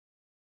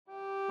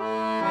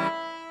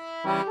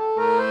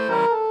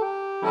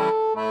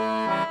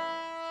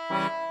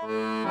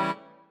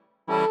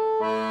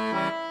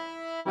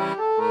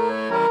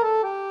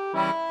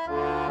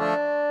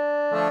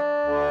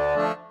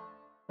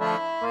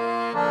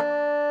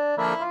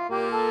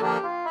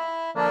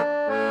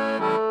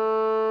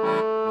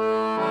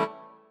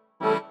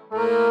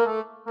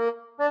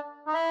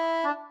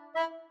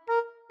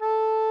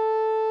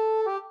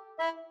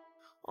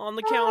On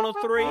the count of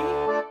 3.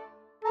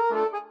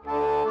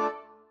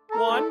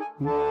 1,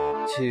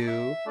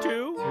 2,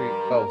 2, 3.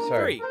 Oh,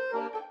 sorry.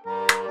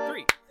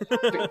 3.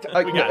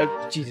 We got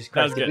it. Jesus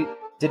Christ. That was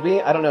Did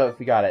we? I don't know if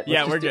we got it.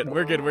 Yeah, we're good.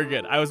 We're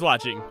good. I was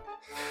watching.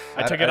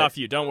 I took it off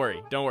you. Don't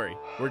worry.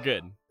 We're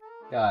good.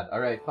 God, all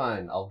right,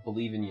 fine. I'll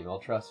believe in you. I'll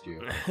trust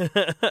you.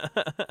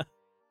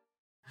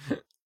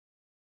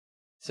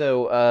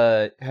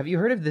 So, have you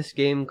heard of this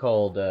game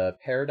called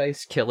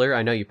Paradise Killer?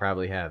 I know you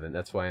probably haven't.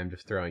 That's why I'm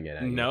just throwing it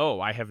at you.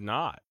 No, I have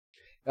not.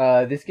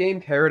 This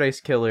game, Paradise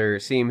Killer,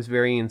 seems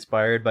very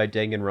inspired by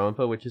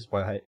Danganronpa, which is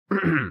why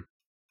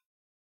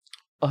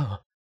Oh.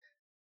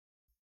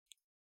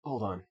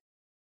 Hold on.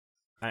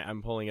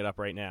 I'm pulling it up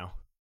right now.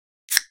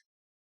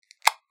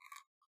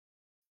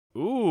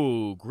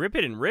 Ooh, grip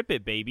it and rip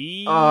it,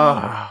 baby.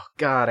 Oh,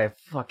 God, I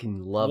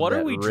fucking love that. What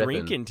are we ripping.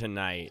 drinking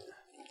tonight?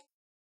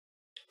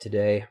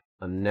 Today,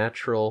 a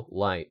natural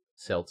light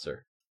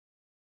seltzer.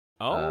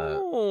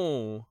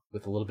 Oh.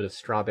 With a little bit of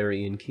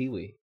strawberry and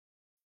kiwi.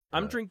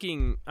 I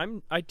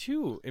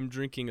too am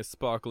drinking a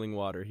sparkling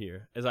water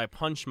here as I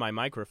punch my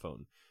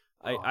microphone.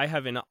 I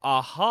have an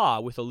aha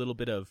with a little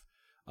bit of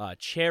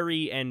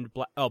cherry and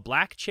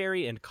black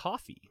cherry and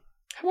coffee.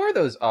 How are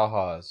those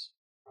ahas?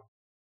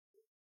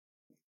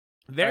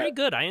 Very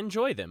good. I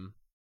enjoy them.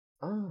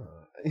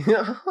 You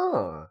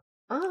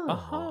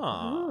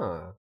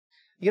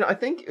know, I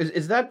think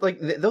is that like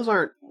those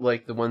aren't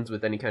like the ones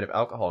with any kind of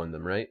alcohol in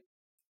them, right?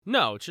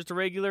 No, it's just a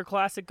regular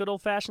classic good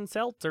old-fashioned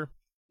seltzer.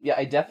 Yeah,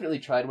 I definitely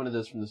tried one of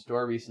those from the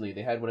store recently.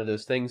 They had one of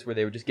those things where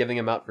they were just giving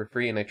them out for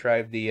free, and I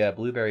tried the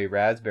blueberry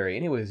raspberry,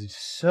 and it was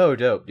so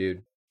dope,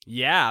 dude.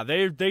 Yeah,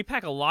 they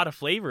pack a lot of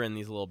flavor in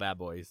these little bad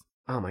boys.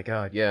 Oh my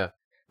god, yeah.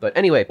 But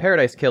anyway,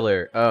 Paradise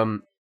Killer.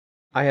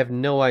 I have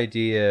no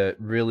idea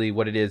really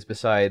what it is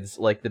besides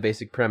like the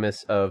basic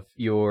premise of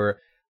you're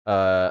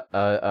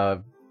a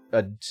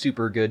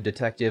super good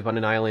detective on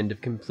an island of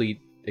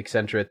complete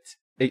eccentrics.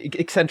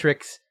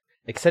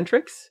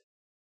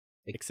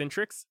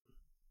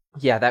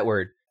 Yeah, that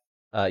word.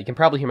 You can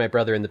probably hear my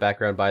brother in the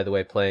background, by the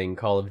way, playing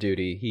Call of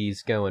Duty.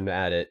 He's going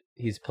at it.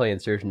 He's playing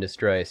Search and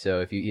Destroy,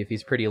 so if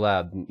he's pretty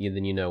loud,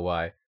 then you know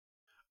why.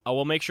 Oh,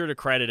 we'll make sure to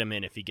credit him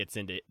in if he gets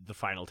into the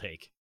final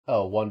take.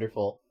 Oh,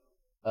 wonderful.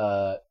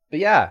 But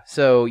yeah,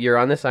 so you're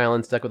on this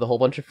island stuck with a whole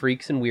bunch of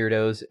freaks and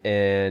weirdos,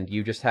 and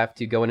you just have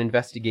to go and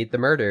investigate the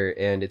murder,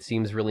 and it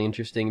seems really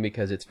interesting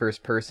because it's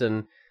first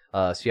person,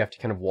 so you have to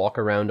kind of walk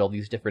around all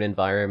these different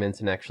environments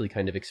and actually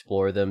kind of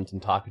explore them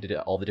and talk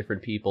to all the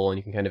different people, and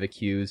you can kind of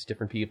accuse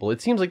different people.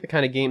 It seems like the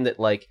kind of game that,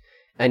 like,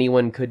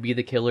 anyone could be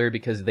the killer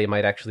because they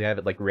might actually have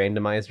it, like,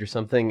 randomized or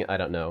something. I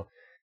don't know.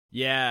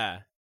 Yeah.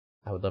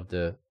 I would love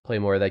to play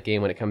more of that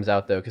game when it comes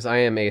out, though, because I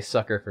am a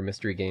sucker for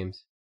mystery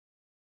games.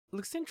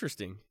 Looks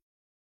interesting.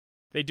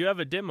 They do have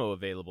a demo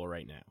available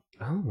right now.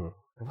 Oh,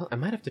 well, I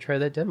might have to try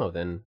that demo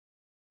then.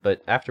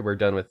 But after we're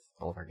done with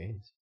all of our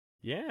games.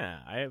 Yeah,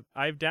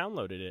 I've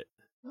downloaded it.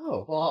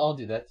 Oh, well, I'll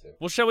do that too.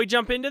 Well, shall we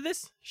jump into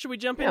this?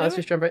 Yeah, let's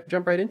just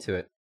jump right into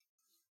it.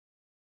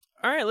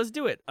 All right, let's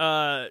do it.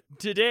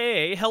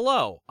 Today,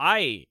 hello.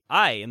 I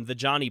am the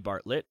Johnny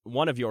Bartlett,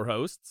 one of your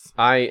hosts.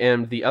 I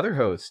am the other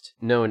host,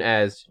 known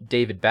as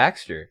David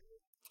Baxter.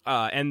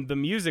 And the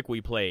music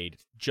we played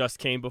just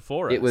came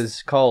before us. It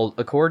was called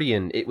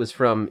Accordion. It was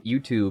from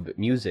YouTube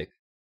Music.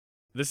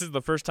 This is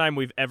the first time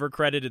we've ever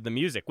credited the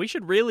music. We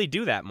should really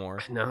do that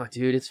more. No,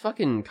 dude, it's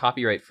fucking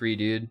copyright free,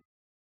 dude.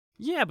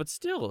 Yeah, but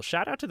still,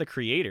 shout out to the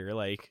creator,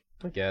 like...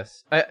 I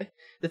guess.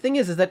 The thing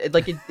is that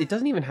it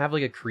doesn't even have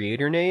like a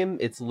creator name.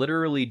 It's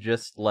literally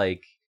just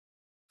like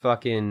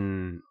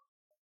fucking...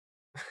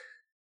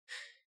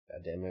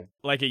 God damn it.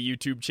 Like a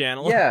YouTube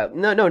channel? Yeah,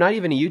 no, not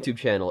even a YouTube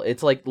channel.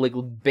 It's like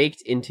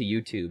baked into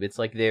YouTube. It's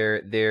like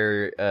they're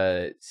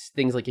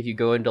things like if you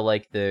go into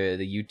like the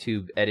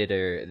YouTube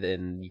editor,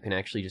 then you can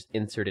actually just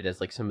insert it as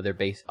like some of their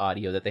base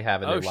audio that they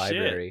have in their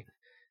library.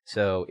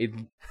 So it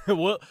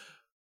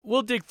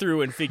we'll dig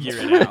through and figure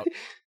it out.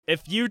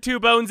 If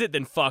YouTube owns it,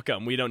 then fuck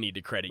them. We don't need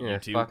to credit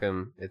YouTube. Fuck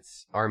them.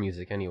 It's our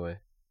music anyway.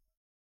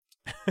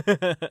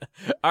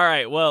 All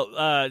right,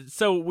 well,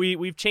 so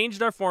we've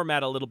changed our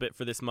format a little bit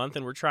for this month,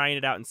 and we're trying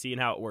it out and seeing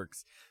how it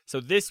works. So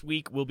this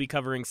week we'll be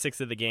covering 6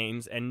 of the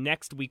games, and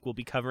next week we'll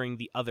be covering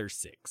the other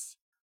 6.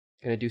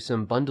 Gonna do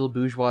some Bundle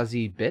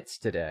Bourgeoisie bits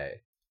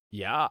today.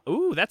 Yeah,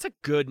 ooh, that's a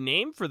good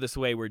name for this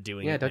way we're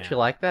doing it. Yeah, don't you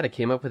like that? I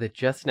came up with it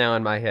just now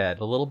in my head.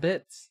 The little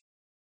bits.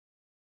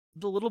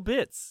 The little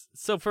bits.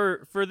 So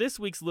for this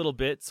week's little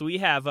bits, we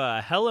have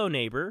Hello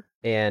Neighbor.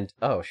 And,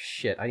 oh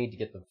shit, I need to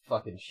get the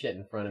fucking shit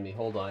in front of me.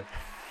 Hold on.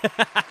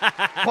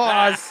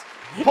 Pause!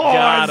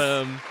 Got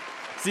him.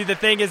 See, the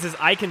thing is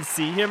I can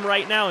see him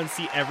right now and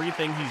see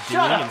everything he's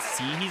doing and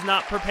see he's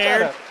not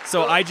prepared.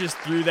 So I just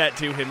threw that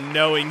to him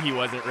knowing he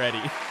wasn't ready.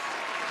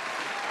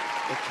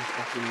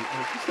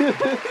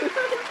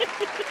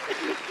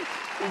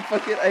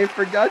 I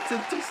forgot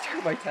to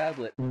start my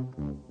tablet.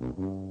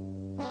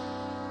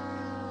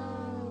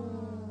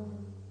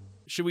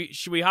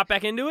 Should we hop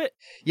back into it?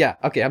 Yeah,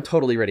 okay, I'm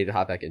totally ready to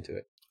hop back into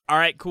it. All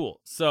right,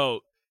 cool.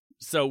 So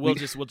we'll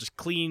just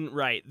clean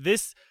right.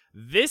 This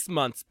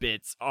month's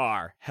bits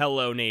are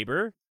Hello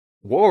Neighbor,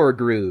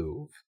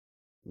 Wargroove,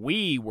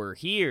 We Were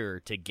Here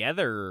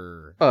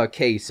Together, A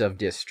Case of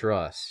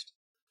Distrust,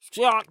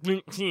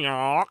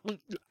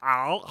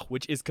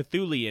 which is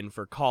Cthulhian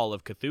for Call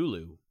of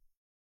Cthulhu,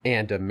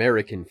 and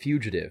American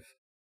Fugitive.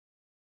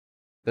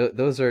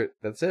 That's it.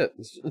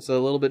 It's a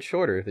little bit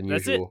shorter than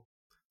usual.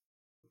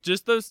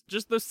 Just those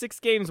 6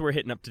 games we're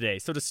hitting up today.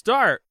 So to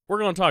start, we're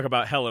going to talk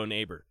about Hello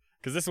Neighbor,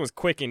 because this was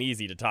quick and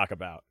easy to talk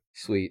about.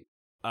 Sweet.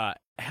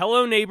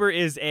 Hello Neighbor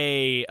is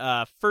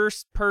a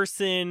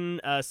first-person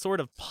sort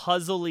of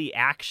puzzly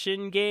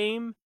action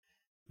game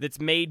that's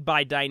made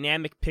by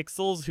Dynamic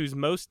Pixels, whose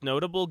most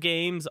notable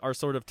games are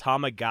sort of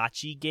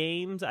Tamagotchi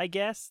games, I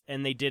guess.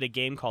 And they did a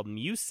game called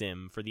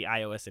MuSim for the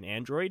iOS and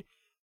Android,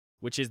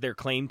 which is their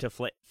claim to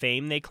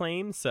fame, they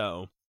claim.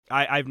 So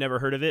I've never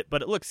heard of it,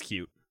 but it looks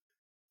cute.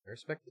 I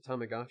respect the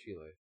Tamagotchi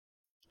life.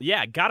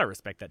 Yeah, gotta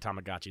respect that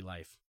Tamagotchi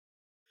life.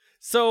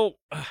 So,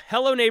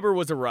 Hello Neighbor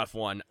was a rough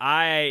one.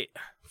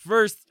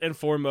 First and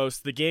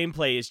foremost, the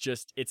gameplay is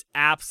it's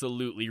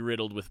absolutely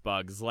riddled with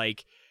bugs.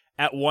 Like,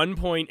 at one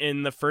point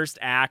in the first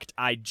act,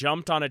 I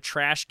jumped on a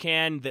trash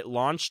can that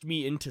launched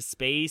me into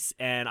space,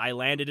 and I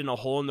landed in a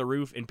hole in the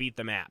roof and beat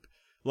the map.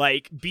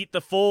 Like, beat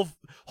the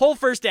whole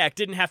first act,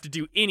 didn't have to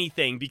do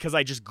anything because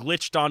I just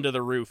glitched onto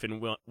the roof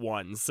and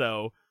won.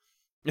 So,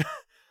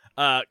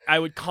 I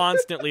would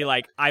constantly,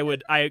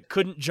 I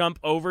couldn't jump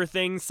over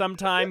things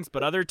sometimes,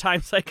 but other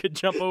times I could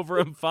jump over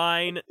them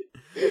fine.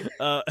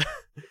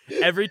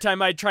 Every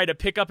time I tried to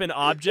pick up an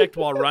object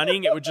while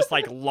running, it would just,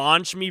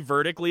 launch me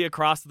vertically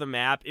across the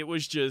map. It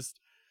was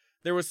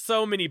there was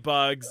so many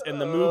bugs, and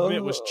the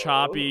movement was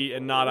choppy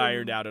and not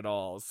ironed out at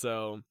all,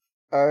 so.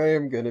 I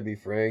am gonna be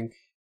frank.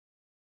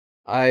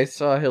 I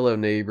saw Hello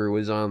Neighbor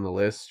was on the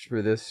list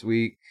for this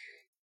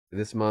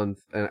month,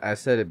 and I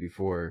said it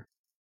before.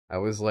 I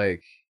was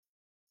like,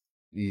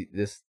 hey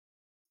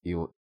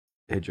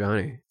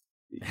Johnny,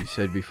 you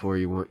said before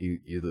you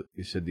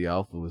said the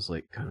alpha was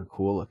kind of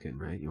cool looking,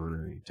 right? You want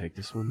to take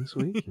this one this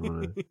week? You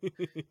want to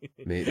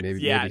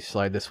maybe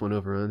slide this one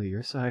over onto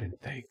your side? And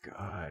thank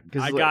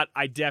God,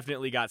 I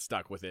definitely got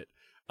stuck with it.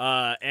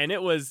 And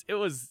it was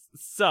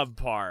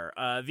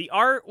subpar. The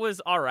art was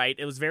all right.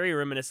 It was very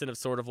reminiscent of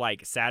sort of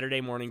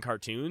Saturday morning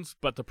cartoons,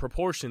 but the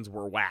proportions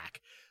were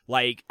whack.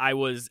 I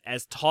was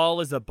as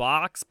tall as a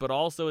box, but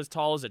also as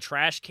tall as a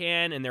trash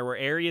can, and there were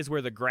areas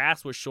where the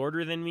grass was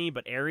shorter than me,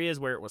 but areas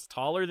where it was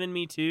taller than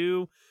me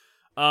too.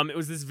 It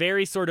was this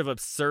very sort of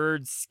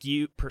absurd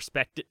skew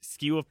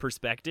of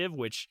perspective,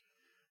 which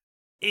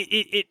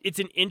it's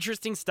an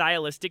interesting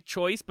stylistic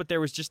choice, but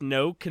there was just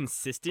no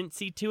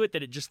consistency to it,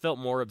 that it just felt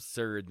more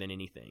absurd than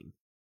anything.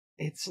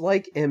 It's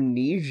like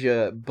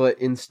Amnesia, but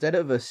instead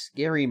of a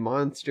scary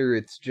monster,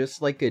 it's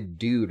just like a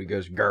dude who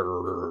goes...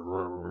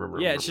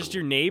 Yeah, it's just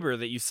your neighbor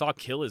that you saw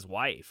kill his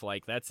wife.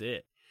 That's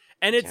it.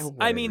 And it's,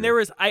 I mean, there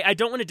was... I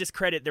don't want to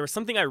discredit, there was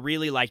something I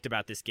really liked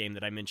about this game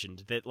that I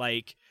mentioned, that,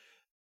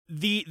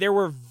 there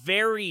were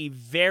very,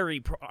 very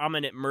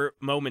prominent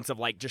moments of,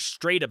 just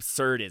straight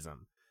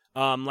absurdism.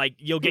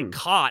 You'll get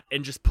caught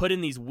and just put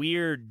in these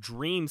weird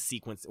dream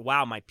sequences.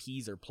 Wow, my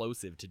P's are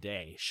plosive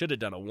today. Should have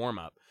done a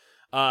warm-up.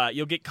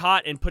 You'll get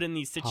caught and put in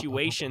these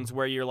situations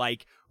where you're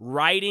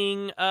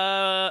riding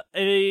a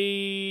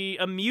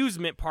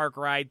amusement park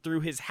ride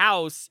through his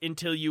house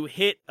until you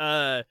hit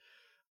a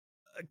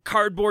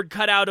cardboard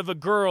cutout of a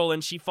girl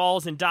and she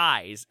falls and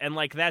dies, and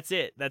that's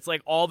it. That's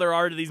all there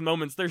are to these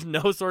moments. There's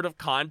no sort of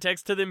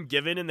context to them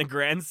given in the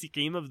grand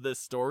scheme of the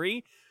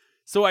story.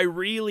 So I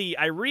really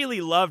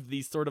loved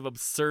these sort of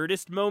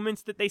absurdist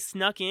moments that they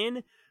snuck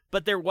in,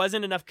 but there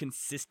wasn't enough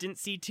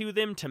consistency to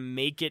them to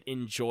make it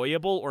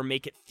enjoyable or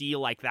make it feel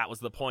like that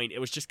was the point. It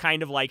was just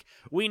kind of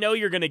we know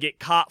you're going to get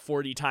caught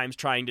 40 times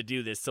trying to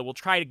do this, so we'll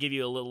try to give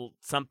you a little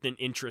something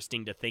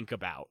interesting to think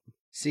about.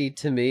 See,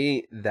 to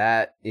me,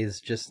 that is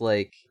just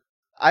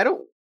I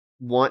don't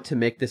want to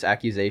make this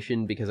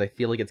accusation because I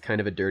feel like it's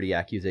kind of a dirty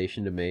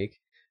accusation to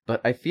make,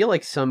 but I feel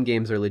like some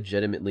games are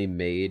legitimately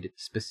made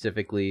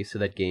specifically so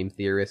that game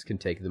theorists can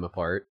take them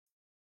apart.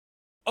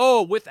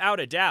 Oh, without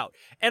a doubt.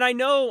 And I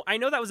know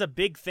that was a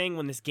big thing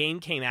when this game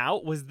came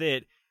out, was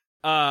that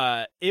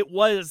it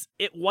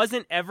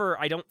wasn't ever,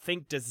 I don't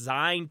think,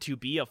 designed to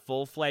be a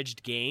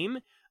full-fledged game.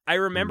 I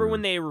remember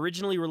when they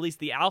originally released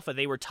the alpha,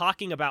 they were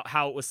talking about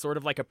how it was sort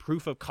of like a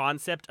proof of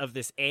concept of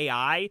this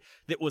AI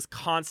that was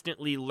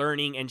constantly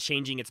learning and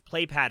changing its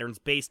play patterns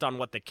based on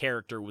what the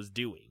character was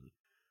doing.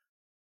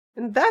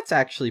 And that's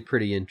actually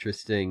pretty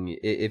interesting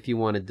if you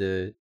wanted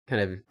to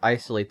kind of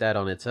isolate that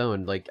on its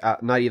own,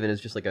 not even as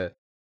just a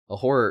a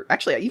horror.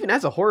 Actually, even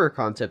as a horror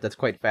concept, that's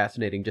quite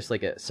fascinating. Just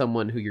like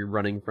someone who you're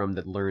running from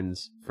that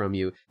learns from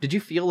you. Did you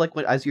feel like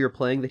as you were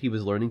playing that he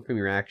was learning from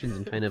your actions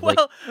and kind of like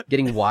Well,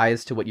 getting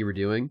wise to what you were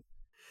doing?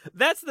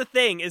 that's the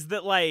thing, is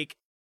that, like,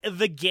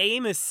 the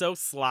game is so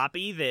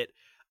sloppy that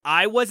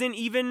I wasn't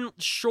even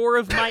sure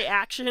of my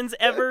actions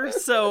ever,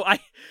 so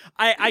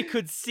I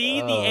could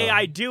see the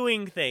AI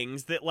doing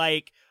things that,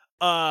 like,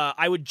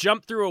 I would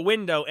jump through a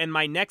window and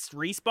my next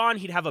respawn,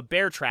 he'd have a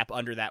bear trap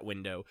under that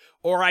window.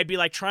 Or I'd be,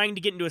 like, trying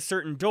to get into a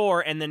certain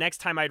door, and the next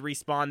time I'd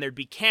respawn, there'd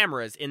be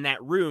cameras in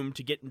that room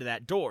to get into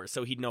that door,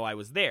 so he'd know I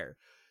was there.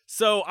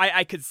 So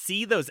I could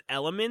see those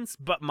elements,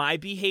 but my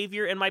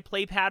behavior and my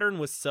play pattern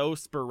was so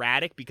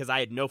sporadic because I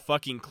had no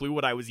fucking clue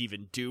what I was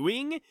even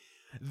doing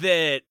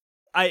that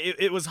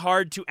it was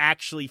hard to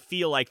actually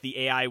feel like the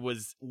AI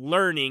was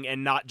learning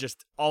and not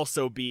just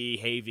also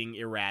behaving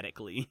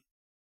erratically.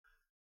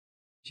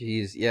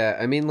 Jeez, yeah.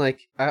 I mean,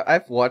 like,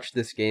 I've watched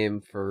this game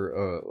for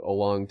a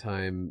long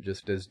time,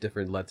 just as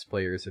different Let's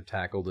Players have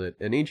tackled it,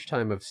 and each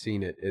time I've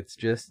seen it, it's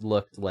just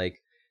looked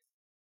like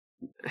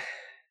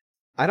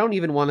I don't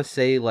even want to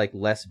say like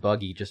less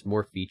buggy, just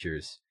more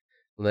features.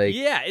 Like,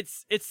 Yeah,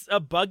 it's a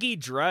buggy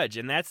drudge,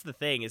 and that's the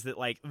thing, is that,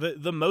 like,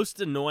 the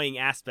most annoying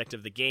aspect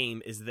of the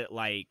game is that,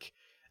 like,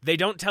 they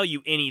don't tell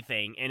you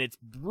anything, and it's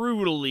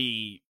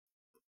brutally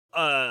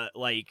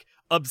like,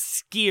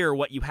 obscure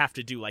what you have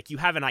to do. Like, you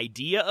have an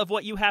idea of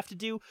what you have to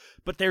do,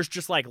 but there's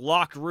just, like,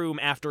 locked room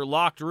after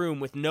locked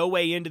room with no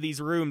way into these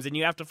rooms, and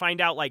you have to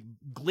find out, like,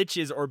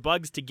 glitches or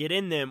bugs to get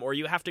in them, or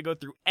you have to go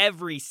through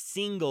every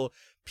single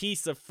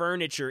piece of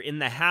furniture in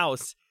the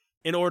house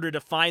in order to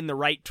find the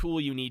right tool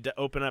you need to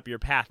open up your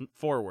path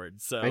forward.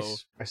 So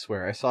I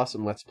swear, I saw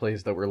some Let's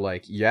Plays that were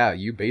like, yeah,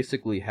 you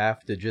basically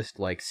have to just,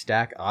 like,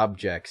 stack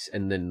objects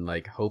and then,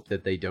 like, hope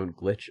that they don't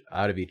glitch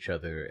out of each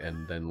other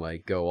and then,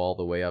 like, go all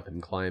the way up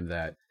and climb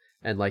that.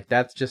 And, like,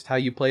 that's just how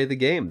you play the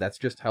game. That's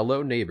just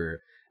Hello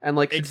Neighbor. And,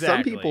 like, for some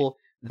Exactly. people,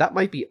 that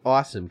might be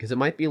awesome, because it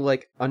might be,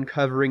 like,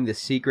 uncovering the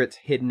secrets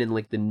hidden in,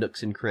 like, the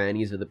nooks and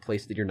crannies of the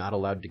place that you're not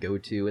allowed to go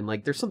to. And,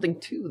 like, there's something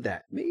to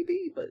that,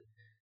 maybe, but...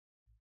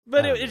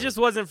 But I don't it know. just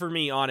wasn't for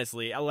me,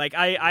 honestly. Like,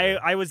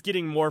 I was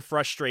getting more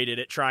frustrated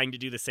at trying to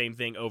do the same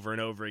thing over and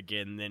over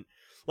again than,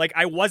 like,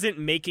 I wasn't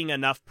making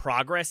enough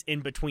progress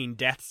in between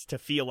deaths to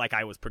feel like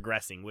I was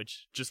progressing,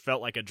 which just felt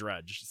like a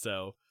drudge.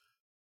 So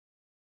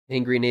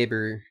Angry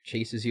neighbor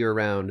chases you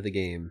around the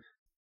game.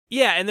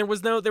 yeah, and there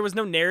was no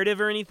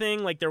narrative or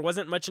anything. Like, there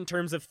wasn't much in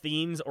terms of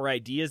themes or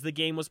ideas the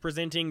game was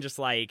presenting. Just,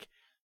 like,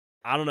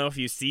 I don't know, if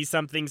you see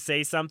something,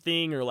 say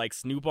something, or, like,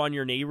 snoop on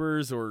your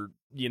neighbors, or,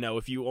 you know,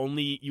 if you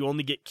only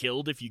get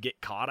killed if you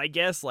get caught, I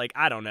guess. Like,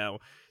 I don't know.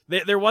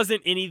 There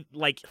wasn't any,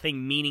 like,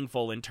 thing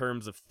meaningful in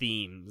terms of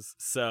themes.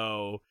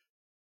 So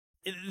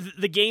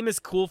the game is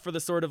cool for the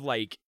sort of,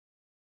 like,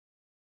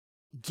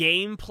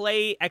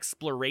 gameplay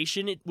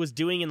exploration it was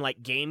doing in,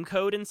 like, game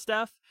code and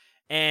stuff.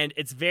 And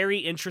it's very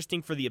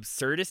interesting for the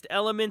absurdist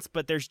elements,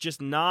 but there's just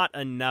not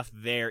enough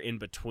there in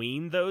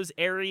between those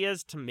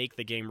areas to make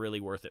the game really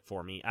worth it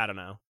for me. I don't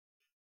know.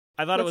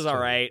 I thought it was That's all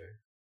totally right. fair.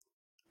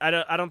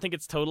 I don't think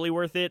it's totally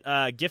worth it.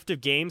 Gift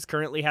of Games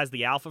currently has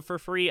the alpha for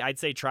free. I'd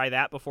say try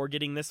that before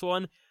getting this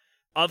one.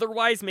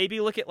 Otherwise,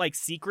 maybe look at, like,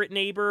 Secret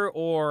Neighbor,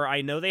 or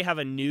I know they have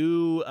a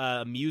new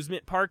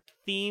amusement park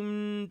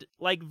themed,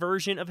 like,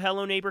 version of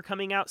Hello Neighbor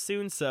coming out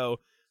soon, so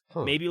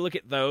Huh. maybe look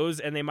at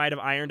those, and they might have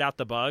ironed out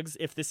the bugs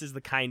if this is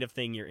the kind of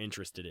thing you're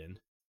interested in.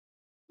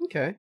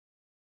 Okay.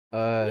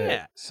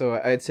 Yeah.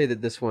 So I'd say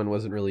that this one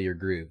wasn't really your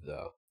groove,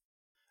 though.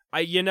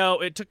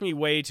 It took me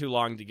way too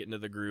long to get into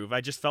the groove.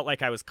 I just felt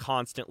like I was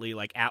constantly,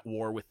 like, at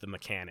war with the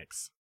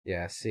mechanics.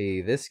 Yeah,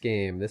 see, this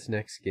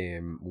next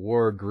game,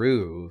 War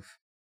Groove,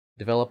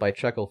 developed by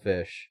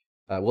Chucklefish,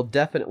 will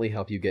definitely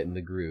help you get in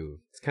the groove.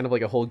 It's kind of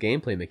like a whole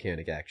gameplay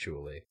mechanic,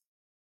 actually.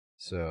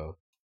 So,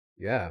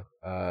 yeah.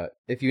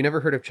 If you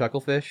never heard of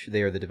Chucklefish,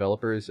 they are the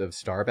developers of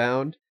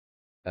Starbound,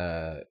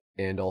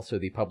 and also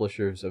the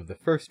publishers of The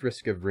First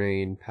Risk of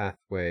Rain,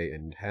 Pathway,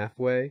 and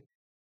Halfway.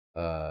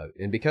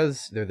 And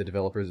because they're the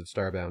developers of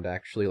Starbound,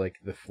 actually, like,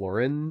 the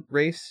Florin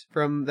race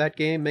from that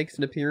game makes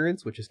an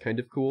appearance, which is kind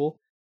of cool.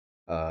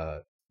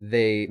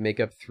 They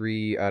make up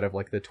 3 out of,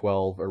 like, the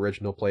 12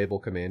 original playable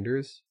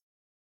commanders.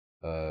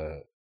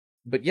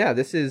 But yeah,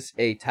 this is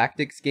a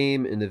tactics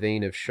game in the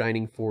vein of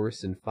Shining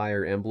Force and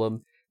Fire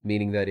Emblem,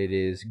 meaning that it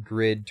is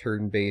grid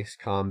turn-based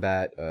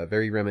combat,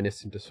 very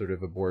reminiscent to sort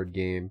of a board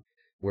game,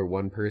 where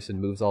one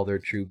person moves all their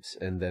troops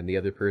and then the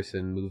other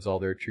person moves all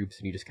their troops,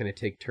 and you just kind of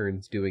take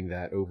turns doing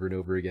that over and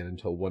over again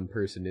until one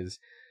person is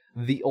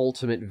the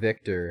ultimate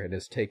victor and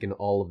has taken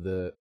all of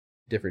the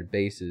different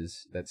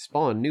bases that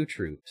spawn new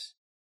troops.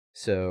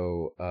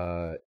 So,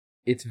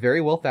 it's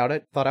very well thought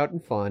out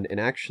and fun,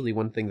 and actually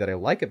one thing that I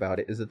like about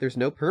it is that there's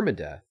no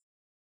permadeath.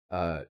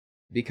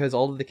 Because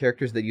all of the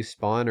characters that you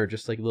spawn are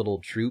just like little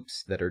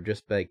troops that are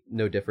just like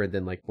no different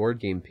than like board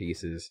game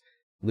pieces,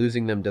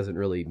 losing them doesn't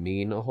really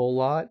mean a whole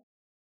lot.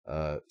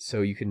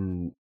 So you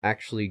can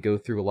actually go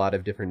through a lot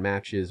of different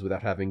matches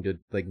without having to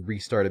like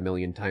restart a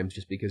million times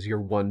just because your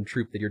one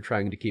troop that you're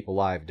trying to keep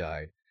alive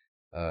died.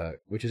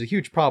 which is a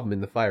huge problem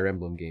in the Fire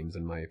Emblem games,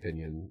 in my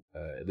opinion,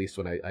 at least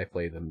when I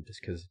play them,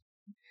 just because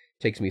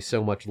it takes me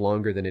so much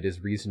longer than it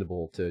is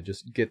reasonable to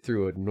just get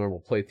through a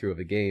normal playthrough of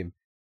a game.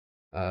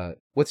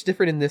 What's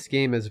different in this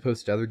game as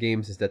opposed to other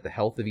games is that the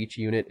health of each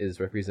unit is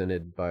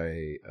represented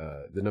by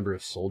the number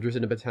of soldiers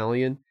in a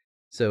battalion.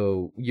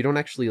 So you don't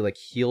actually like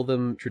heal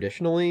them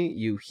traditionally.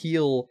 You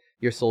heal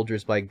your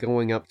soldiers by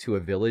going up to a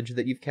village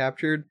that you've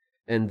captured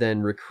and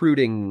then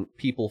recruiting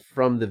people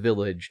from the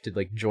village to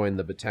like join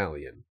the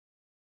battalion.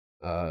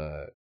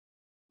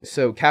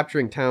 So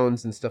capturing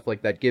towns and stuff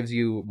like that gives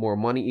you more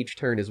money each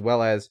turn, as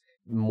well as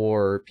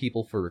more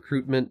people for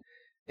recruitment,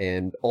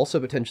 and also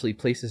potentially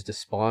places to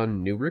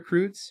spawn new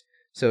recruits.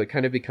 So it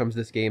kind of becomes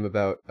this game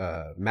about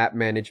map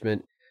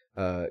management,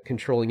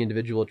 controlling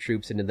individual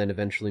troops, and then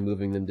eventually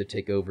moving them to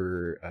take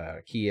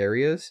over key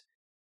areas.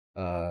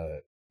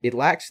 It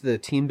lacks the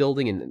team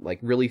building and like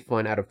really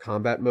fun out of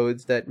combat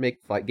modes that make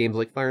games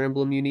like Fire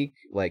Emblem unique,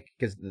 like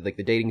because like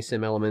the dating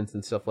sim elements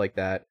and stuff like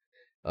that.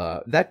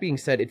 That being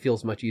said, it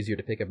feels much easier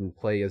to pick up and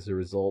play as a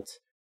result.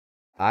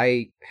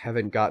 I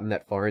haven't gotten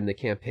that far in the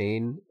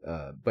campaign,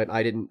 but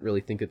I didn't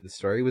really think that the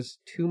story was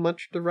too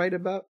much to write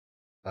about.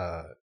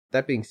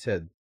 That being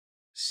said,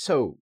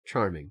 so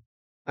charming.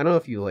 I don't know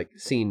if you like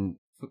seen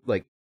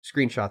like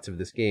screenshots of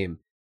this game,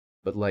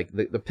 but like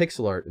the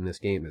pixel art in this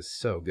game is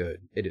so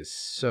good. It is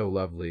so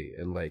lovely,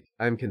 and like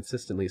I'm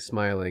consistently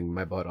smiling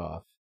my butt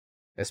off.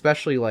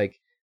 Especially like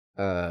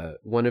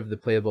one of the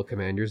playable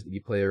commanders that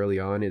you play early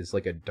on is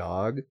like a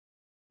dog,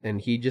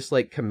 and he just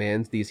like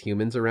commands these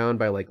humans around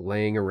by like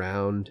laying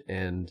around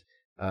and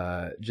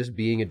just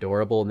being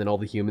adorable, and then all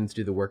the humans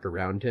do the work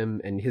around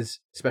him, and his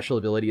special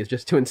ability is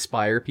just to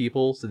inspire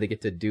people so they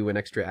get to do an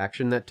extra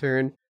action that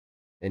turn,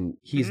 and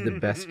he's the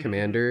best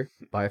commander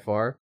by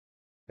far,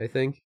 I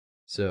think.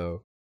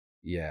 So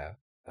yeah.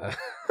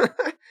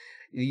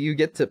 You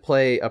get to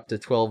play up to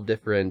 12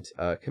 different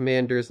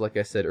commanders, like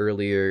I said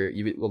earlier.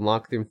 You will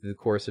unlock them through the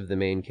course of the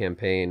main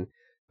campaign,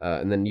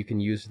 and then you can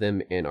use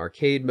them in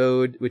arcade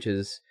mode, which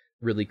is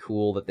really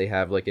cool that they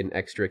have like an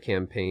extra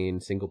campaign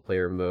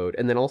single-player mode.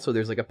 And then also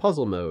there's like a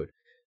puzzle mode,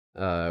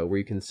 where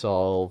you can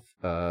solve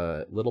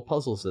little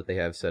puzzles that they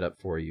have set up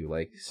for you,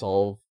 like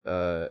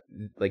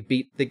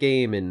beat the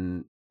game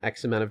in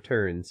X amount of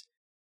turns.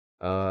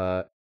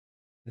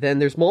 Then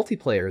there's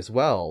multiplayer as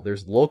well.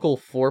 There's local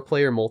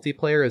 4-player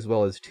multiplayer as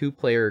well as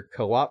 2-player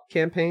co-op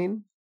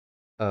campaign.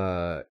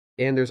 And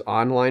there's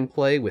online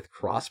play with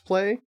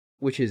crossplay,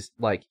 which is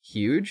like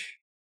huge.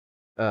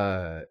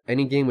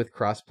 Any game with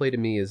crossplay to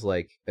me is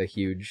like a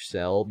huge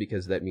sell,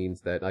 because that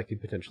means that I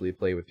could potentially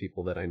play with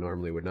people that I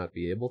normally would not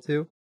be able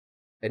to.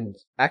 And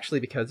actually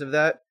because of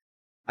that,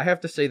 I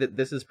have to say that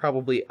this is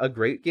probably a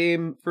great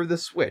game for the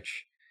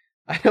Switch.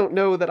 I don't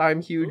know that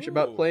I'm huge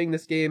about playing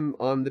this game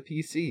on the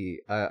PC.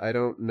 I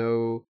don't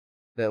know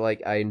that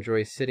like I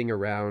enjoy sitting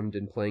around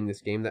and playing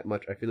this game that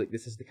much. I feel like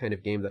this is the kind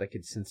of game that I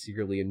could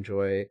sincerely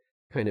enjoy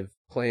kind of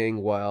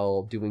playing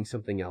while doing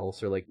something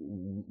else, or like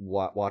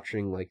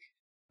watching like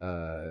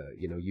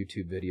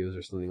YouTube videos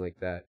or something like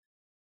that.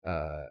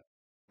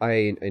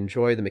 I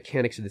enjoy the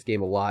mechanics of this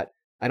game a lot.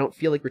 I don't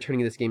feel like returning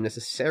to this game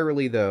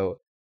necessarily, though.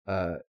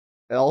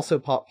 Also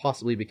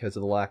possibly because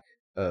of the lack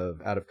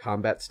of out of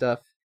combat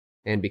stuff,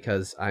 and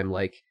because I'm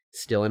like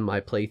still in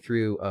my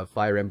playthrough of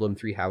Fire Emblem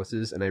Three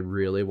Houses, and I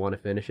really want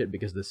to finish it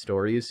because the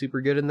story is super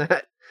good in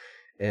that,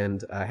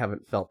 and I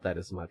haven't felt that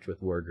as much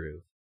with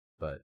Wargroove.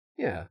 But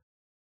yeah,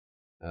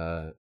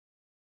 I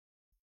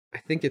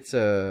think it's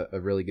a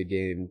really good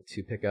game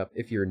to pick up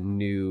if you're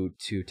new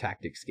to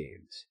tactics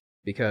games,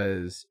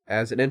 because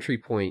as an entry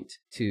point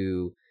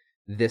to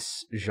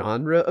this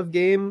genre of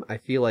game, I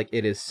feel like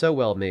it is so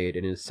well made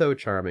and is so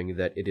charming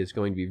that it is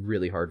going to be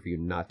really hard for you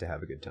not to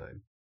have a good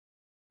time.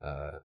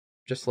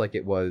 Just like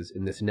it was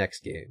in this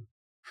next game.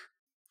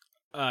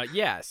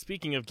 Yeah,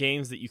 speaking of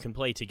games that you can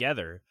play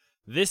together,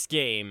 this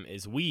game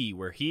is We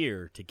Were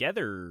Here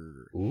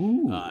Together.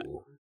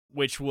 Ooh.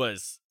 Which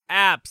was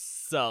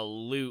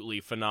absolutely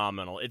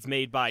phenomenal. It's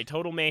made by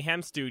Total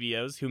Mayhem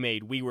Studios, who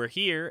made We Were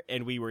Here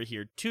and We Were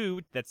Here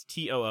 2. That's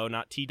TOO,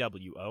 not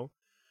TWO.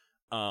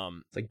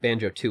 It's like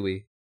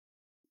Banjo-Tooie.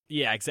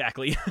 Yeah,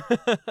 exactly.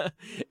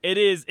 It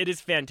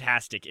is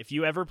fantastic. If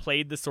you ever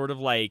played the sort of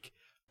like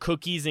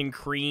cookies and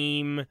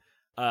cream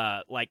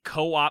like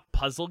co-op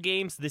puzzle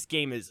games, this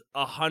game is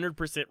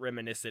 100%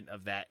 reminiscent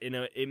of that.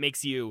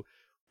 It's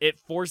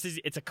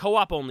a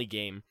co-op only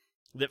game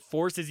that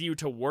forces you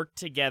to work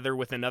together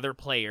with another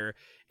player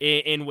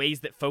in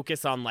ways that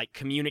focus on like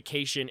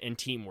communication and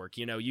teamwork.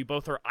 You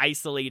both are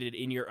isolated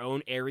in your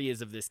own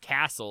areas of this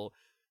castle,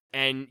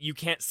 and you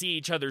can't see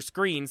each other's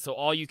screens, so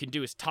all you can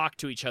do is talk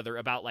to each other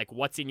about like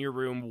what's in your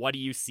room, what do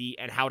you see,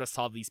 and how to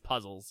solve these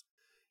puzzles.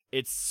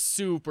 It's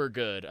super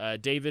good.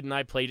 David and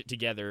I played it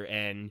together,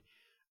 and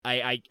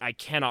I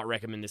cannot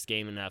recommend this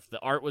game enough. The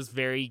art was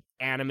very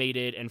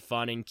animated and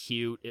fun and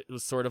cute. It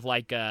was sort of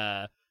like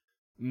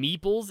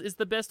Meeples is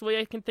the best way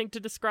I can think to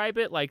describe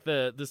it. Like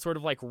the sort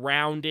of like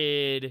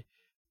rounded,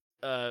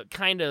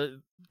 kind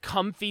of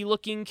comfy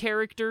looking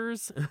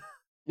characters.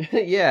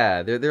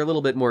 Yeah, they're a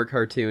little bit more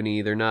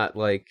cartoony. They're not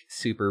like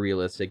super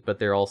realistic, but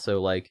they're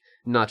also like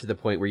not to the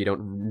point where you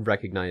don't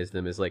recognize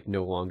them as like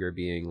no longer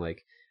being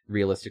like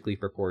realistically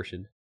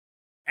proportioned.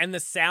 And the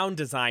sound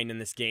design in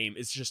this game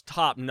is just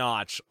top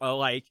notch.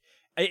 Like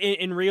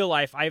in real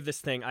life, I have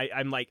this thing.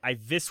 I'm like, I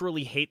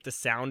viscerally hate the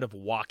sound of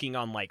walking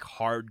on like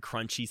hard,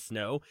 crunchy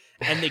snow,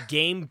 and the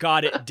game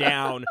got it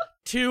down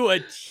to a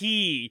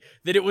T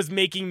that it was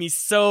making me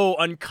so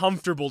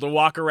uncomfortable to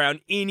walk around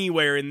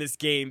anywhere in this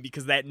game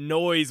because that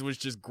noise was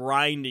just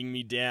grinding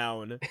me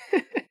down.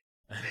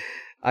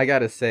 I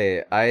gotta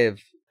say, I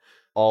have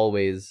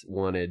always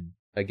wanted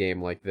a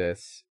game like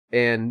this.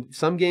 And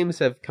some games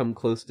have come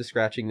close to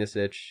scratching this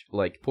itch,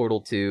 like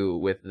Portal 2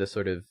 with the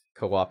sort of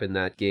co-op in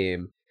that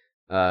game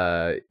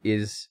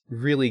is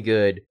really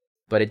good,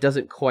 but it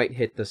doesn't quite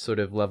hit the sort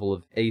of level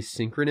of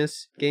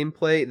asynchronous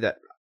gameplay that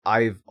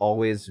I've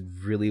always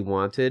really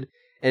wanted.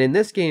 And in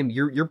this game,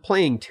 you're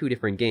playing two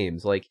different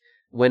games. Like,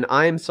 when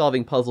I'm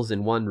solving puzzles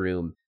in one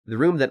room, the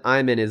room that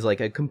I'm in is like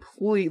a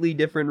completely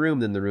different room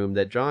than the room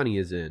that Johnny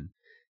is in.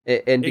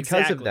 And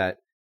because of that,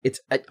 it's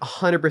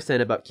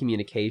 100% about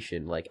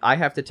communication. Like, I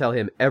have to tell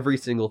him every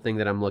single thing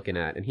that I'm looking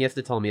at, and he has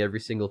to tell me every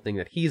single thing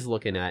that he's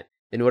looking at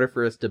in order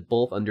for us to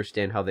both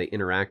understand how they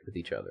interact with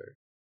each other.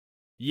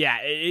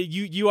 Yeah,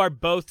 you are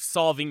both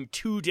solving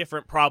two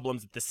different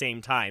problems at the same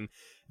time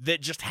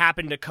that just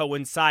happen to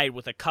coincide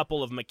with a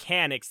couple of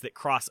mechanics that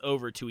cross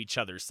over to each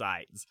other's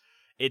sides.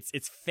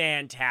 It's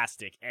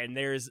fantastic, and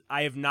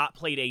I have not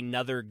played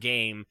another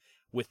game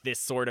with this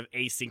sort of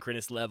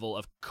asynchronous level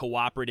of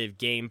cooperative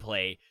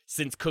gameplay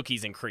since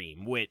Cookies and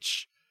Cream,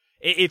 which,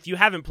 if you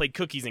haven't played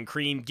Cookies and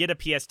Cream, get a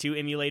PS2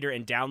 emulator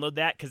and download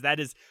that, because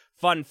that is,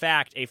 fun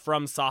fact, a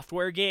From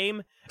Software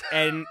game,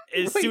 and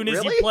as Wait, soon as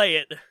really? you play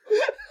it...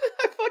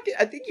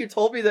 I think you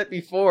told me that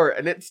before,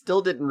 and it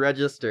still didn't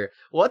register.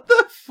 What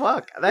the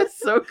fuck? That's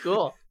so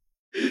cool.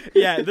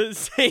 Yeah, the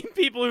same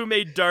people who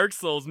made Dark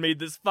Souls made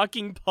this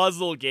fucking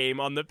puzzle game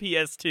on the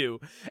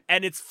PS2,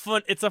 and it's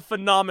fun. It's a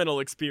phenomenal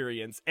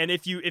experience. And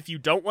if you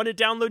don't want to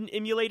download an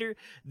emulator,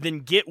 then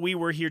get We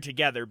Were Here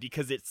Together,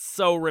 because it's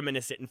so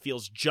reminiscent and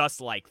feels just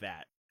like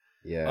that.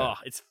 Yeah.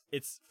 Oh,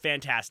 it's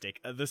fantastic.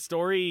 The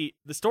story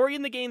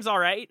in the game's all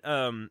right.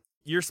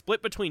 You're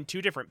split between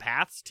two different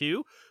paths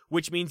too,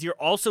 which means you're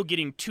also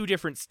getting two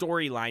different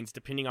storylines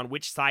depending on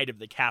which side of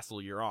the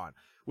castle you're on,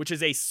 which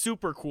is a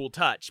super cool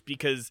touch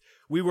because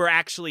we were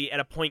actually at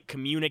a point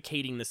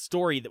communicating the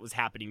story that was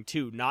happening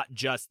too, not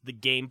just the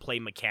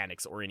gameplay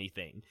mechanics or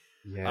anything.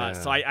 Yeah.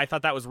 So I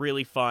thought that was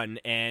really fun,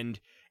 and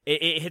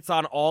it hits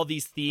on all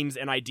these themes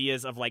and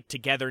ideas of like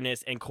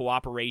togetherness and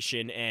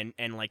cooperation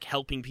and like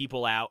helping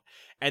people out.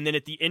 And then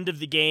at the end of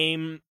the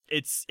game,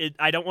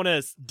 I don't want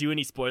to do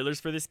any spoilers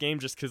for this game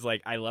just because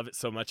like I love it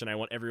so much and I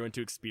want everyone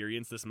to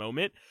experience this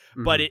moment.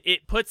 Mm-hmm. But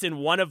it puts in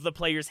one of the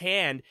players'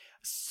 hand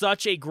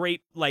such a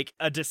great, like,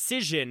 a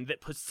decision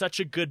that puts such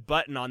a good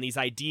button on these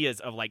ideas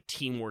of like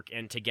teamwork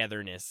and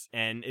togetherness.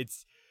 And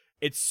it's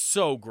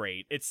so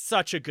great. It's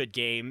such a good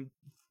game.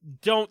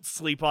 Don't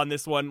sleep on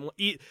this one.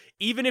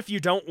 Even if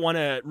you don't want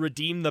to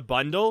redeem the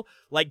bundle,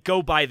 like,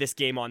 go buy this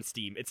game on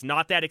Steam. It's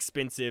not that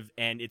expensive,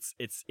 and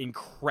it's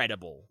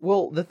incredible.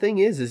 Well, the thing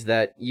is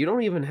that you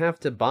don't even have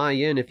to buy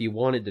in if you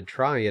wanted to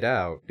try it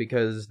out,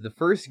 because the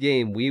first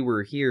game, We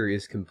Were Here,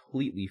 is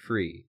completely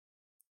free.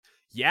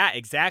 Yeah,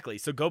 exactly.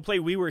 So go play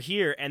We Were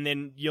Here, and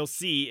then you'll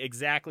see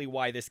exactly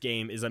why this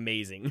game is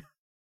amazing.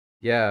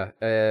 Yeah,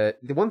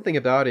 the one thing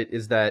about it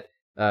is that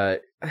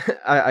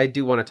I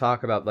do want to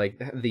talk about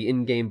like the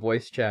in-game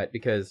voice chat,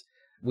 because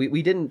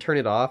we didn't turn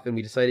it off and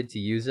we decided to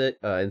use it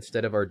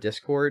instead of our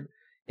Discord,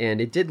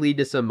 and it did lead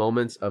to some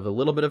moments of a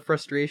little bit of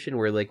frustration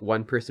where like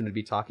one person would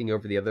be talking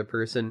over the other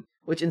person,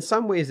 which in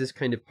some ways is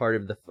kind of part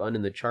of the fun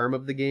and the charm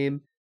of the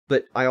game,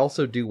 but I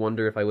also do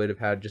wonder if I would have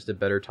had just a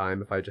better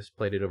time if I just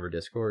played it over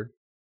Discord.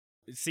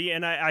 See,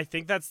 and I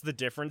think that's the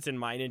difference in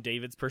mine and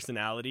David's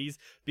personalities,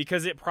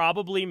 because it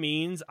probably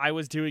means I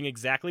was doing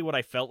exactly what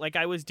I felt like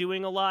I was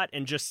doing a lot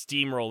and just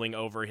steamrolling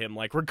over him,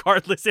 like,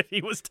 regardless if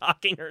he was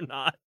talking or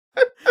not.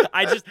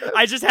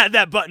 I just had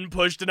that button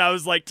pushed and I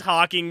was like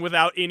talking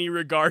without any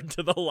regard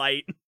to the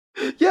light.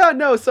 Yeah,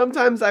 no,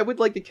 sometimes I would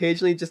like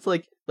occasionally just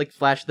like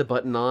flash the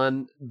button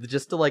on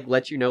just to like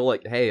let you know,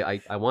 like, hey,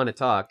 I want to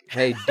talk.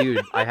 Hey,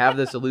 dude, I have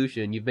the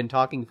solution. You've been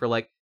talking for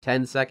like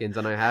 10 seconds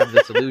and I have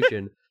the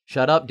solution.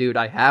 Shut up, dude.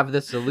 I have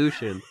the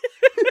solution.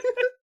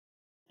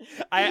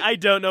 I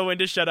don't know when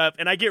to shut up,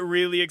 and I get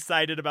really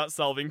excited about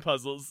solving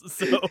puzzles,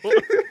 so...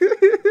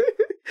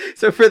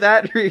 So for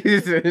that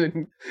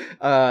reason,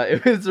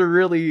 it was a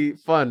really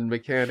fun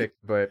mechanic,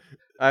 but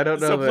I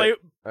don't know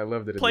I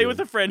loved it. Play with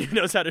a friend who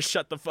knows how to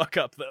shut the fuck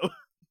up, though.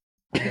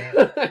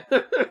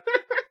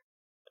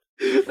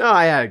 No,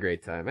 I had a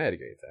great time.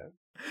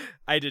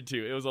 I did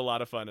too. It was a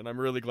lot of fun, and I'm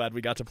really glad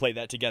we got to play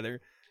that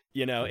together.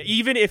 You know,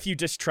 even if you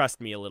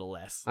distrust me a little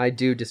less. I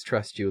do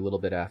distrust you a little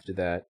bit after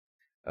that.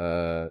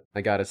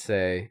 I gotta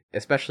say,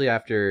 especially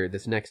after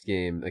this next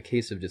game, A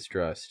Case of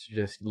Distrust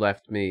just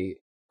left me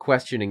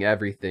questioning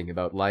everything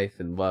about life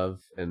and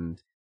love and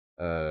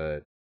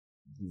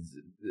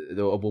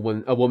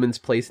a woman's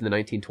place in the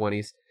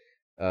 1920s.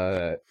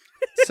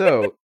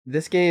 So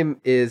this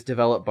game is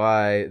developed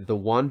by The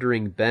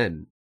Wandering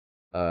Ben,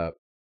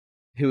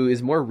 who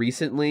is more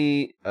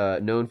recently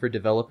known for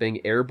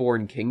developing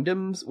Airborne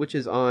Kingdoms, which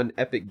is on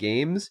Epic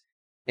Games.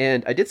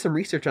 And I did some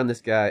research on this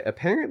guy.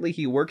 Apparently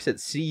he works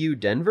at CU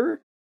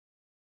Denver,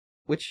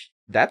 which,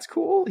 that's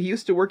cool. He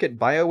used to work at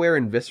BioWare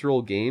and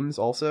Visceral Games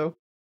also.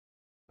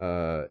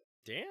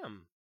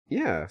 Damn.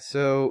 Yeah,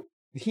 so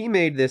he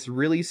made this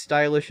really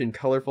stylish and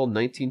colorful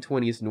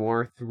 1920s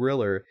noir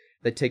thriller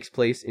that takes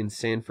place in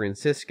San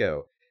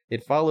Francisco.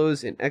 It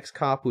follows an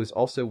ex-cop who is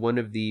also one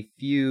of the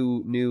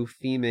few new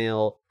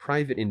female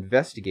private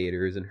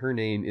investigators, and her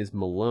name is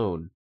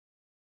Malone.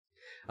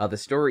 The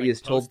story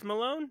is told... Post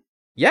Malone?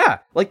 Yeah,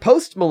 like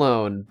Post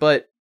Malone,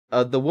 but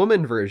the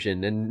woman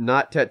version, and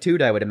not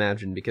tattooed, I would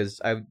imagine,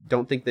 because I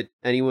don't think that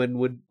anyone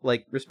would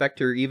like respect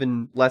her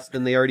even less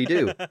than they already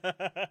do.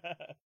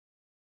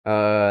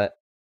 But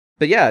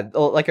yeah,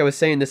 like I was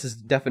saying, this is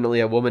definitely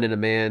a woman in a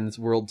man's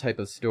world type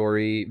of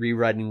story,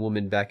 rewriting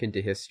women back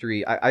into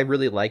history. I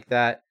really like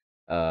that.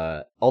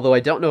 Although I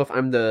don't know if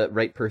I'm the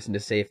right person to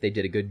say if they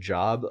did a good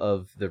job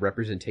of the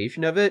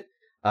representation of it.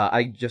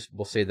 I just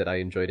will say that I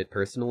enjoyed it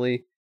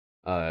personally.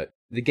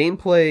 The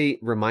gameplay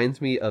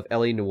reminds me of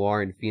LA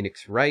Noire and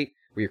Phoenix Wright,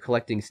 where you're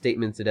collecting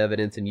statements and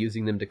evidence and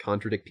using them to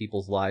contradict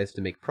people's lives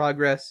to make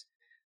progress.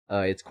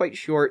 It's quite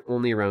short,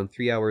 only around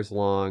 3 hours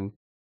long.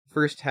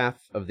 First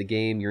half of the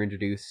game, you're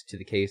introduced to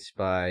the case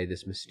by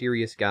this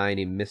mysterious guy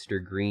named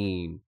Mr.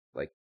 Green,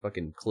 like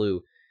fucking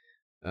Clue,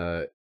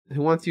 who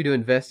wants you to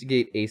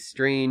investigate a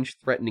strange,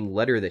 threatening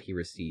letter that he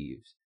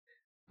receives.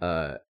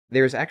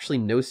 There's actually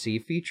no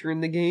save feature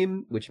in the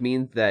game, which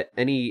means that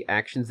any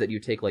actions that you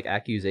take, like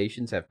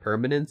accusations, have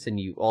permanence, and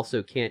you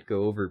also can't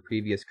go over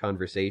previous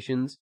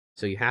conversations,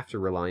 so you have to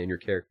rely on your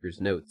character's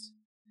notes.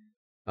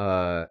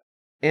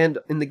 And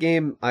in the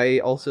game, I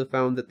also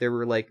found that there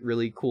were, like,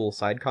 really cool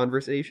side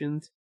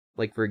conversations.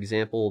 Like, for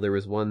example, there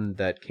was one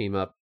that came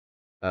up,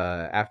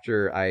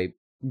 after I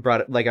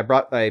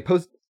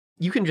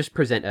you can just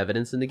present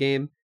evidence in the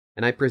game,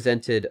 and I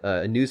presented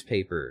a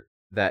newspaper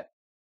that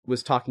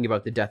was talking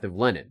about the death of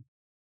Lenin.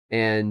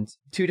 And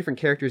two different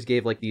characters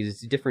gave, like,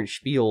 these different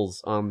spiels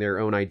on their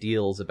own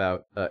ideals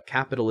about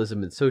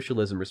capitalism and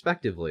socialism,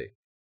 respectively.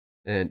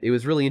 And it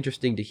was really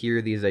interesting to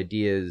hear these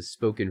ideas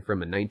spoken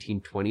from a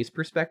 1920s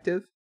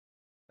perspective.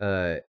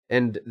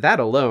 And that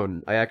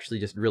alone, I actually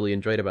just really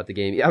enjoyed about the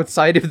game,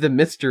 outside of the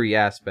mystery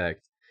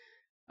aspect.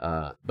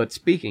 But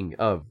speaking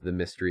of the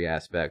mystery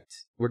aspect,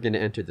 we're going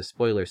to enter the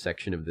spoiler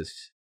section of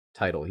this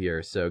title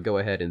here, so go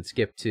ahead and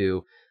skip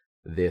to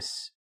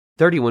this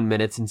 31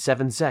 minutes and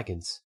 7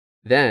 seconds.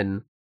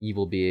 Then you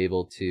will be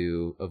able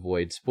to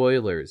avoid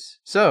spoilers.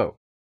 So,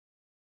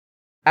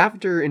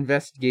 after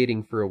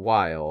investigating for a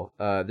while,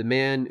 the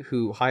man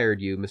who hired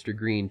you, Mr.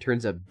 Green,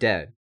 turns up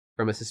dead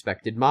from a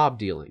suspected mob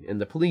dealing, and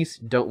the police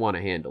don't want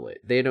to handle it.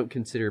 They don't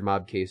consider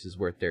mob cases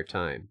worth their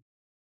time.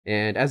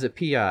 And as a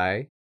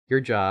PI, your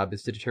job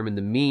is to determine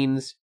the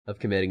means of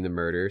committing the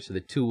murder, so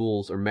the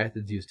tools or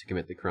methods used to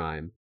commit the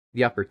crime,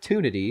 the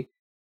opportunity,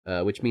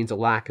 which means a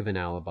lack of an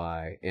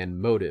alibi,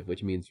 and motive,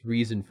 which means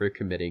reason for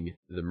committing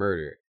the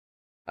murder.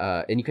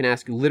 And you can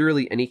ask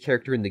literally any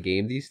character in the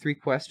game these 3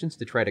 questions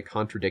to try to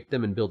contradict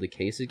them and build a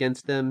case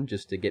against them,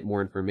 just to get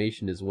more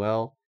information as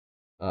well.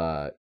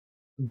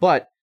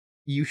 But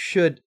you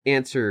should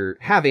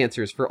have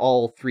answers for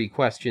all 3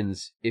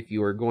 questions if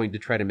you are going to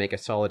try to make a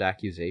solid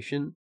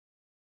accusation.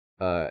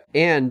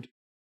 And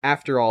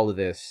after all of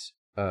this,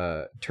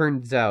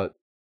 turns out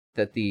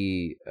that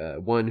the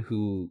one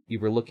who you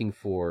were looking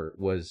for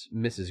was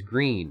Mrs.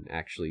 Green,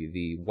 actually,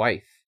 the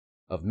wife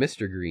of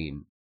Mr.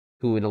 Green,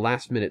 who in a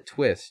last-minute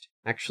twist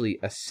actually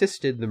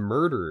assisted the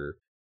murderer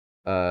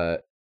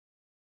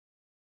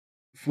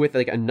with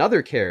like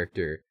another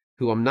character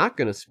who I'm not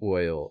going to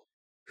spoil,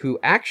 who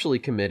actually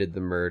committed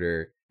the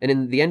murder, and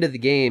in the end of the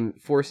game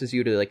forces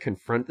you to like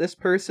confront this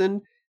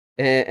person,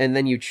 and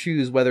then you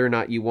choose whether or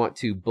not you want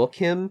to book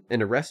him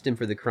and arrest him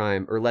for the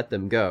crime or let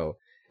them go.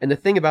 And the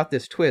thing about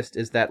this twist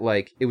is that,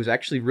 like, it was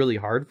actually really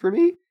hard for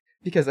me,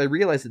 because I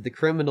realized that the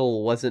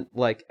criminal wasn't,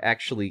 like,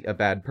 actually a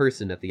bad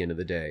person at the end of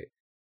the day.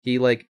 He,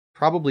 like,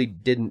 probably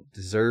didn't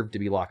deserve to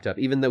be locked up,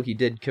 even though he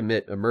did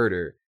commit a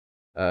murder.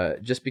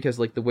 Just because,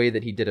 like, the way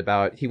that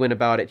he went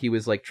about it, he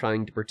was, like,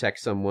 trying to protect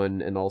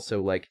someone and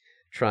also, like,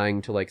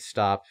 trying to, like,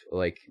 stop,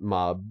 like,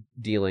 mob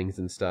dealings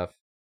and stuff.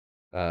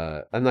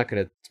 I'm not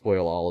gonna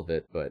spoil all of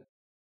it, but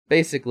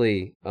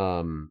basically,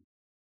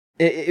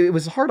 it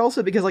was hard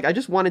also because, like, I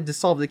just wanted to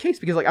solve the case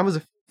because, like, I was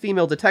a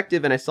female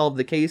detective and I solved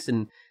the case,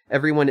 and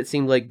everyone, it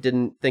seemed like,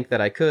 didn't think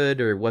that I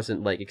could or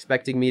wasn't, like,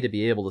 expecting me to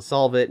be able to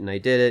solve it, and I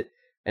did it.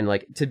 And,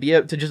 like, to be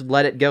able to just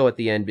let it go at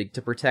the end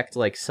to protect,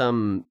 like,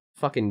 some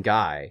fucking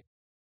guy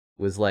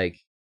was, like,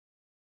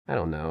 I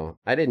don't know.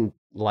 I didn't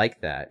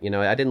like that, you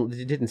know? It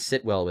didn't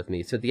sit well with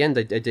me. So at the end,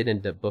 I did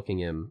end up booking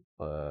him,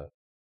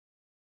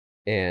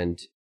 and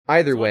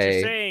either way... What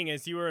you're saying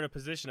is you were in a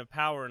position of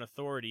power and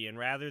authority, and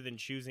rather than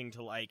choosing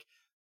to, like,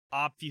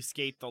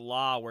 obfuscate the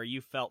law where you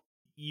felt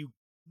you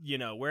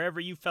wherever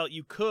you felt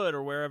you could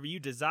or wherever you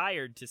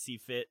desired to see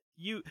fit,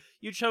 you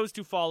chose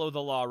to follow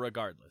the law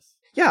regardless.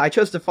 Yeah, I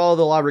chose to follow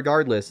the law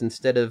regardless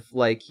instead of,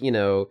 like,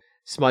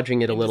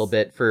 smudging it a little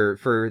bit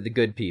for the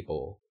good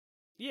people.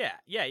 Yeah,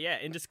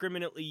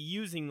 indiscriminately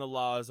using the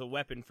law as a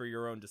weapon for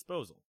your own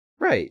disposal.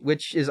 Right,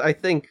 which is, I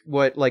think,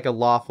 what, like, a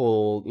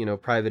lawful,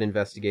 private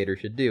investigator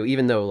should do,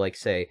 even though, like,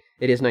 say,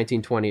 it is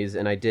 1920s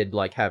and I did,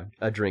 like, have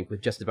a drink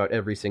with just about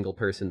every single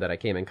person that I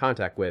came in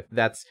contact with.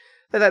 That's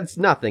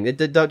nothing. It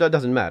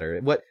doesn't matter.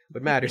 What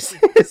matters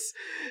is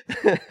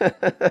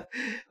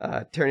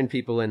turning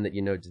people in that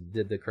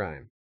did the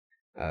crime.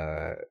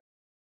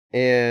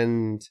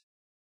 And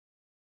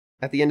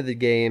at the end of the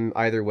game,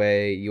 either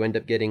way, you end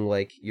up getting,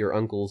 like, your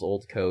uncle's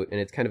old coat, and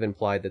it's kind of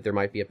implied that there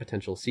might be a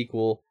potential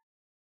sequel.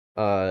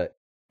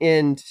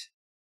 And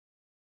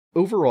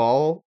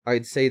overall,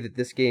 I'd say that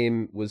this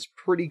game was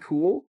pretty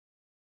cool.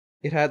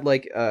 It had,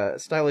 like, a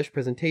stylish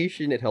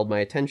presentation. It held my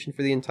attention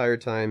for the entire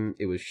time.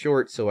 It was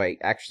short, so I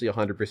actually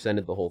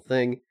 100%ed the whole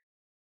thing.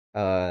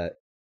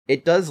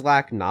 It does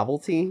lack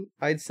novelty,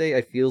 I'd say.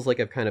 I feels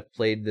like I've kind of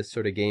played this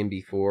sort of game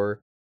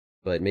before,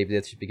 but maybe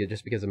that's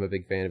just because I'm a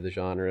big fan of the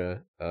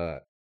genre.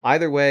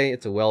 Either way,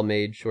 it's a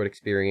well-made, short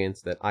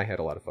experience that I had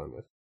a lot of fun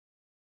with.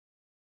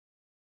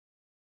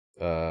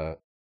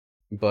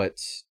 But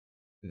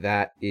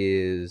that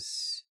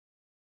is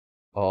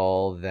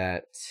all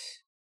that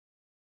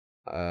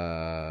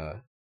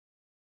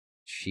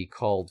she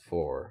called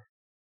for.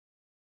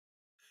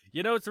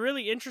 It's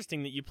really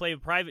interesting that you play a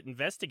private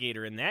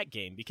investigator in that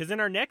game, because in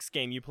our next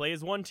game you play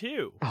as one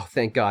too. Oh,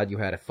 thank God you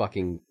had a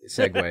fucking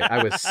segue.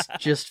 I was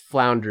just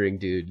floundering,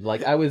 dude.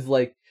 Like, I was,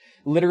 like,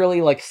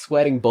 literally, like,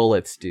 sweating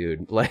bullets,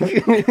 dude. Like...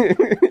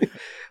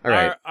 All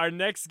right. Our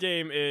next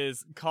game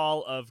is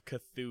Call of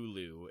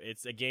Cthulhu.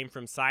 It's a game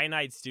from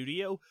Cyanide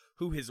Studio,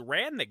 who has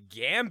ran the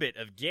gambit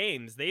of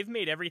games. They've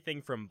made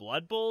everything from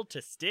Blood Bowl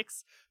to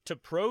Styx to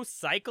Pro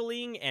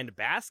Cycling and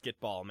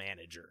Basketball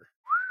Manager.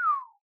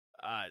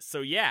 So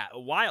yeah, a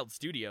wild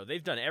studio.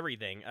 They've done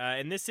everything.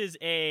 And this is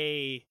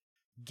a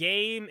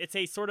game. It's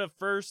a sort of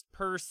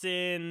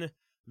first-person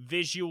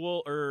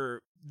visual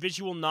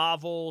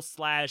novel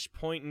 /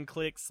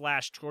 point-and-click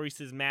 /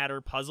 choices matter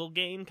puzzle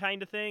game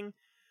kind of thing.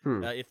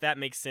 If that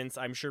makes sense.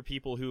 I'm sure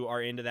people who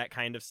are into that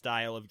kind of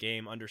style of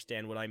game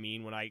understand what I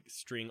mean when I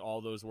string all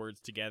those words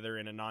together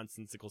in a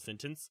nonsensical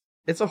sentence.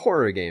 It's a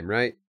horror game,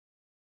 right?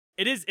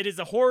 It is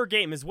a horror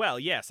game as well.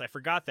 Yes, I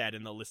forgot that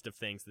in the list of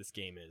things this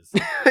game is.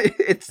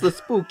 It's the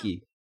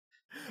spooky.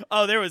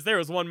 Oh, there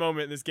was one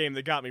moment in this game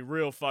that got me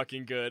real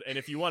fucking good. And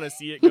if you want to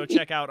see it, go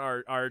check out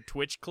our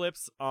Twitch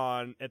clips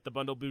at the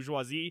Bundle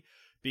Bourgeoisie,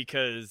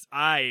 because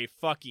I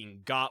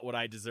fucking got what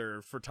I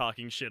deserve for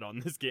talking shit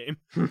on this game.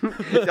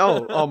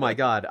 oh my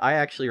God.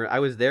 I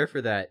was there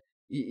for that.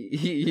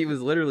 He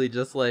was literally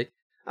just like,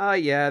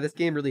 yeah, this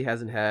game really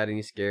hasn't had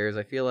any scares.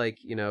 I feel like,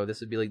 this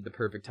would be like the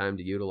perfect time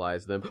to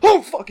utilize them.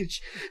 Oh, fucking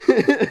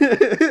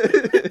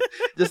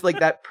just like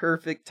that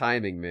perfect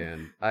timing,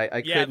 man.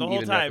 I couldn't the whole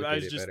even time I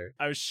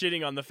was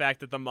shitting on the fact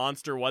that the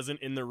monster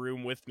wasn't in the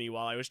room with me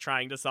while I was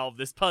trying to solve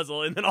this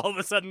puzzle, and then all of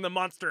a sudden the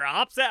monster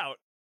hops out.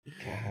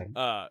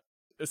 God.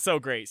 So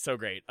great.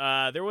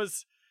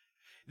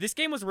 This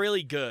game was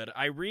really good.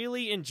 I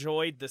really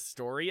enjoyed the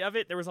story of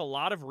it. There was a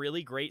lot of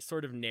really great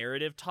sort of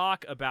narrative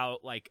talk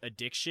about, like,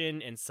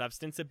 addiction and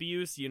substance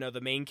abuse. The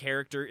main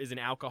character is an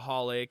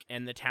alcoholic,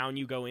 and the town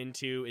you go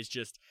into is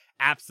just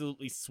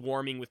absolutely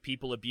swarming with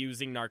people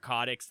abusing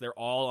narcotics. They're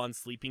all on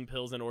sleeping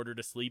pills in order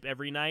to sleep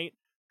every night.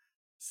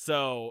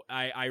 So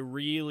I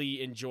really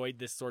enjoyed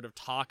this sort of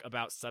talk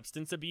about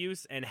substance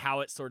abuse and how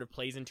it sort of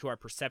plays into our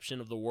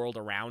perception of the world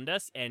around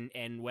us,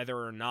 and whether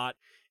or not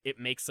it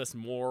makes us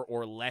more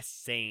or less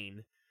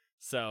sane.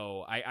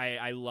 So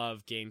I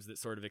love games that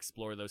sort of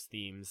explore those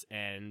themes,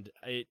 and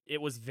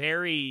it was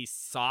very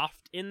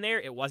soft in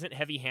there. It wasn't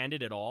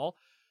heavy-handed at all.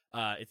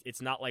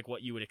 It's not like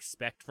what you would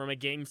expect from a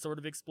game sort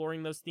of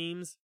exploring those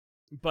themes,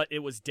 but it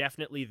was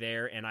definitely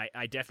there, and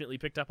I definitely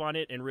picked up on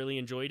it and really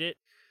enjoyed it.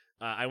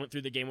 I went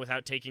through the game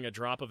without taking a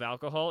drop of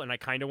alcohol, and I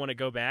kind of want to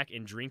go back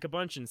and drink a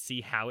bunch and see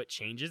how it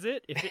changes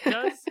it, if it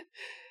does.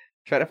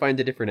 Try to find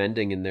a different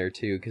ending in there,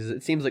 too, because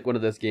it seems like one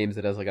of those games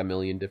that has, like, a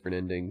million different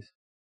endings.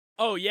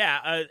 Oh,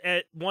 yeah.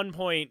 At one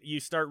point, you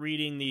start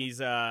reading these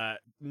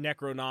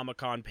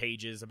Necronomicon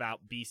pages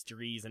about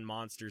bestiaries and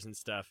monsters and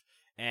stuff,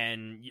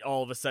 and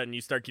all of a sudden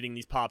you start getting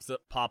these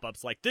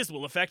pop-ups like, this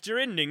will affect your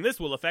ending, this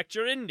will affect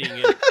your ending,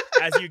 and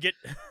as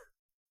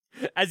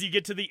you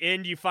get to the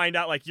end, you find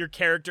out, like, your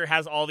character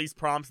has all these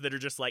prompts that are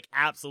just, like,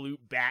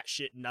 absolute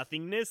batshit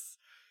nothingness.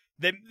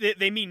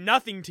 They mean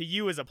nothing to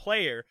you as a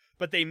player,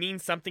 but they mean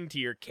something to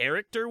your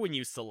character when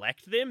you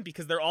select them,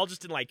 because they're all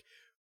just in, like,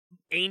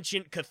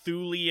 ancient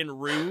Cthulian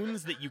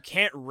runes that you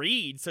can't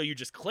read, so you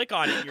just click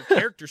on it and your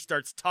character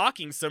starts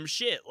talking some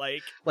shit,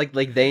 like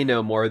they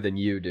know more than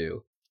you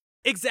do.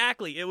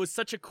 Exactly. It was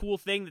such a cool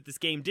thing that this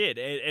game did.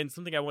 And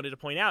something I wanted to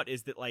point out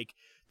is that, like,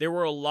 there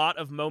were a lot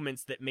of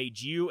moments that made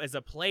you as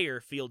a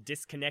player feel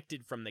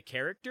disconnected from the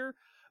character.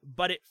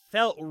 but it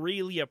felt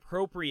really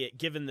appropriate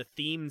given the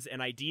themes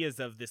and ideas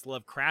of this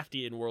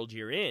Lovecraftian world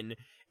you're in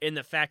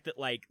the fact that,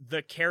 like,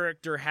 the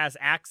character has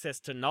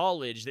access to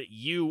knowledge that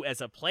you as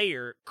a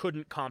player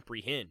couldn't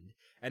comprehend.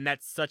 And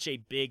that's such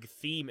a big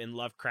theme in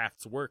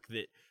Lovecraft's work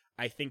that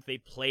I think they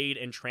played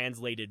and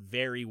translated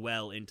very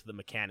well into the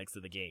mechanics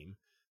of the game.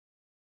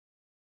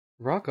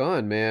 Rock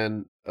on,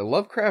 man.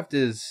 Lovecraft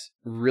is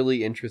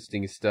really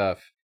interesting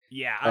stuff.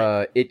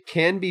 Yeah. It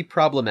can be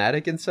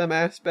problematic in some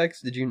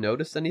aspects. Did you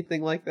notice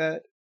anything like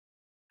that?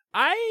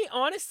 I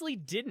honestly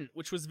didn't,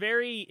 which was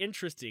very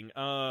interesting.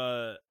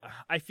 I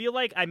feel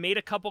like I made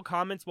a couple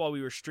comments while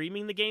we were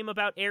streaming the game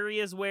about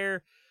areas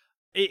where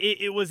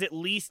it was at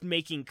least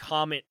making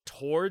comment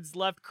towards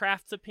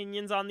Lovecraft's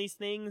opinions on these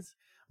things,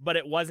 but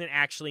it wasn't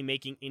actually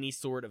making any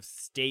sort of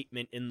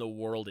statement in the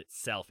world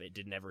itself. It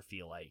did never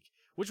feel like,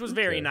 which was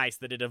very nice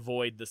that it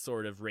avoided the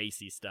sort of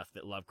racy stuff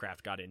that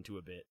Lovecraft got into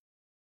a bit.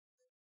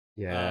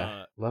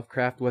 Yeah,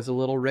 Lovecraft was a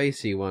little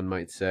racy, one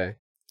might say.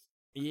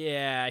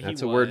 Yeah, he was.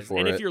 That's a word for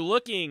it. And if you're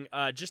looking,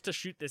 just to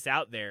shoot this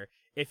out there,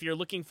 if you're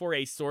looking for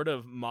a sort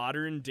of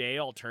modern day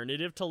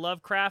alternative to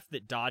Lovecraft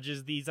that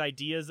dodges these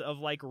ideas of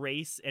like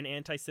race and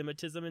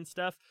anti-Semitism and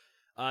stuff,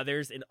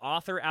 there's an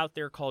author out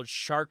there called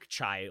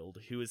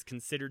Sharkchild who is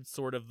considered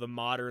sort of the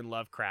modern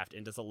Lovecraft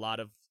and does a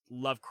lot of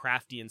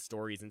Lovecraftian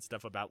stories and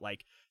stuff about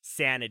like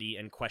sanity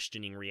and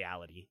questioning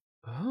reality.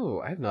 Oh,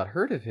 I've not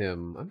heard of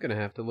him. I'm gonna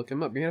have to look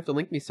him up. You're gonna have to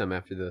link me some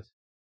after this.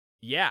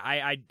 Yeah,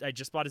 I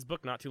just bought his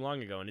book not too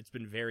long ago, and it's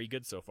been very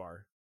good so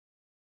far.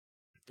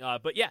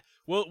 But yeah,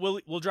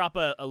 we'll drop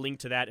a link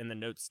to that in the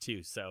notes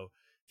too, so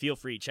feel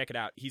free, check it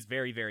out. He's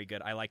very, very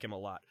good. I like him a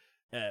lot.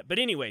 But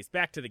anyways,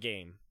 back to the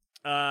game.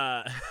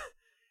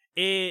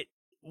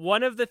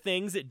 One of the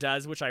things it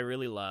does, which I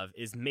really love,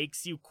 is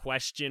makes you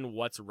question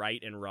what's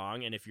right and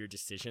wrong and if your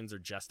decisions are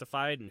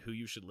justified and who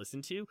you should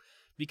listen to.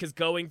 Because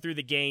going through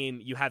the game,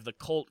 you have the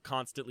cult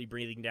constantly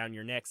breathing down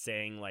your neck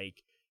saying,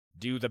 like,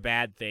 do the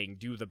bad thing,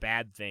 do the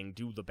bad thing,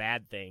 do the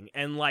bad thing.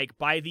 And, like,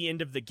 by the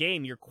end of the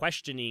game, you're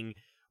questioning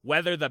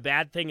whether the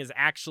bad thing is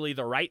actually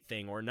the right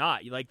thing or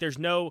not. Like, there's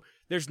no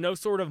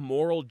sort of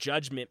moral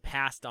judgment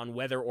passed on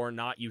whether or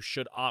not you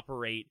should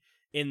operate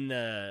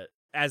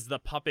as the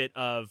puppet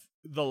of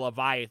the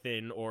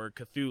Leviathan or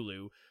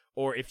Cthulhu,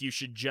 or if you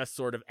should just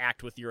sort of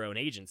act with your own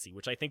agency,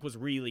 which I think was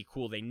really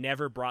cool. They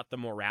never brought the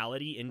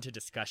morality into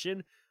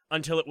discussion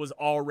until it was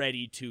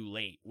already too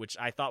late, which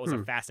I thought was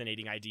a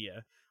fascinating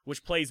idea,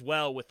 which plays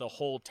well with the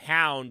whole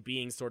town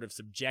being sort of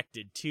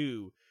subjected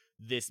to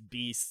this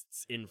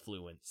beast's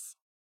influence.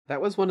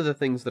 That was one of the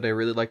things that I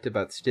really liked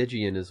about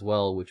Stygian as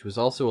well, which was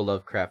also a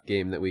Lovecraft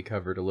game that we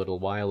covered a little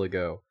while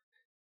ago.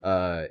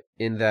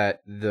 In that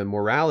the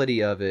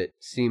morality of it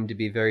seemed to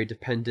be very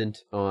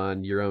dependent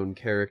on your own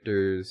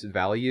character's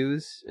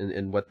values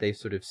and what they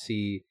sort of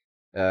see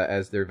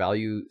as their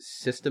value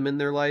system in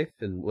their life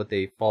and what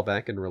they fall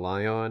back and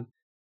rely on.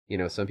 You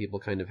know, some people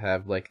kind of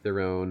have like their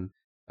own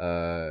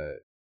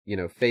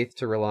faith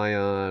to rely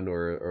on,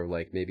 or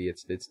like maybe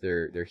it's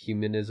their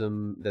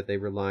humanism that they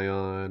rely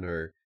on,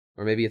 or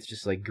maybe it's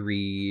just like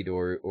greed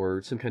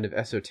or some kind of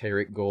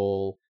esoteric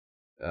goal.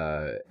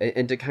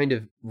 And to kind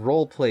of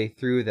role play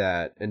through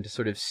that and to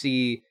sort of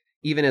see,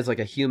 even as like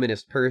a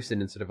humanist person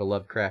instead of a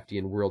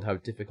Lovecraftian world, how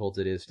difficult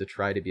it is to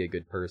try to be a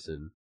good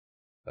person.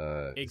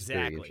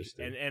 Exactly.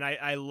 And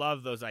I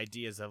love those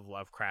ideas of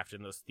Lovecraft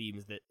and those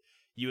themes that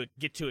you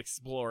get to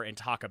explore and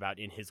talk about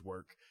in his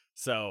work.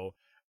 So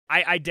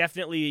I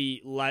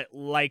definitely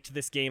liked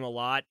this game a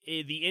lot.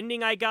 The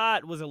ending I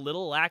got was a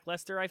little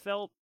lackluster, I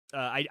felt.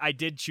 I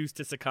did choose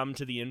to succumb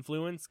to the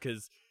influence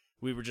because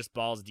we were just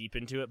balls deep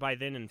into it by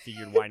then and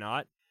figured why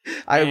not.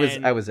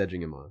 I was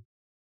edging him on.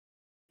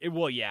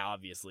 Well, yeah,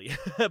 obviously.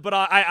 But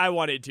I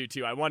wanted to,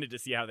 too. I wanted to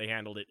see how they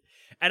handled it.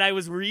 And I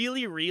was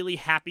really, really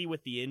happy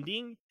with the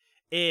ending.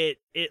 It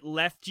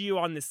left you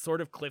on this sort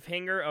of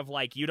cliffhanger of,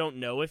 like, you don't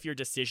know if your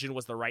decision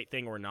was the right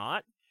thing or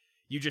not.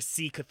 You just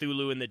see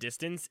Cthulhu in the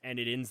distance, and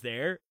it ends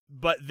there.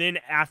 But then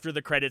after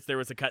the credits, there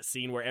was a cut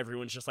scene where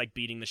everyone's just, like,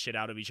 beating the shit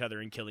out of each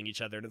other and killing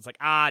each other. And it's like,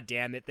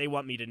 damn it. They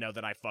want me to know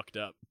that I fucked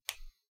up.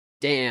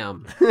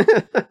 Damn.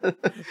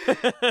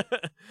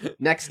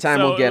 Next time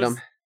we'll get him.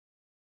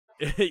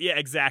 Yeah,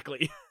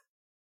 exactly.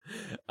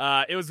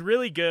 It was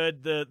really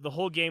good. The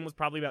whole game was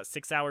probably about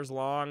 6 hours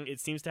long. It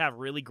seems to have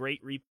really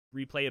great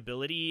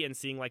replayability and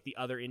seeing like the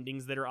other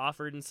endings that are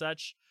offered and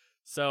such.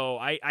 So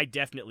I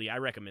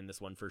recommend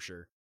this one for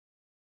sure.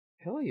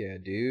 Hell yeah,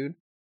 dude.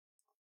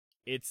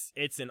 It's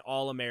an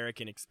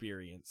all-American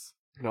experience.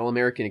 An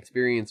all-American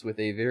experience with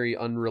a very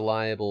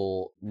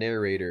unreliable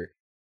narrator.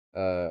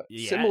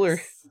 Yes.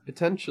 Similar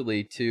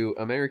potentially to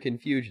American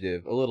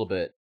Fugitive a little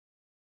bit.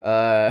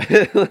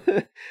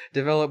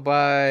 Developed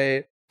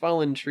by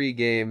Fallen Tree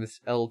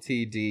Games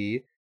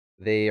Ltd.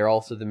 They are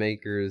also the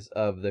makers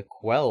of the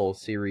Quell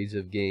series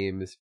of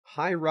games,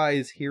 High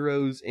Rise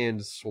Heroes and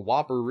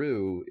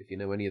Swapperoo, if you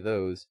know any of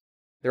those.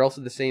 They're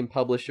also the same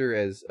publisher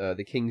as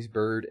The King's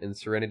Bird and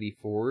Serenity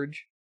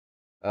Forge.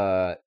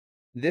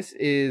 This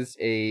is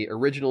a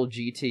original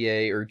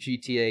GTA or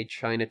GTA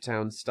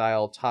Chinatown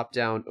style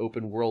top-down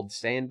open world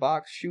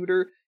sandbox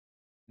shooter.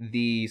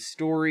 The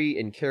story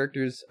and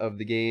characters of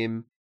the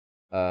game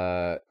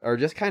are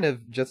just kind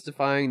of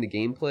justifying the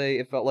gameplay,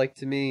 it felt like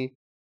to me.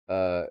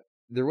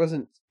 There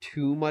wasn't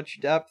too much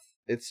depth.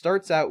 It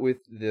starts out with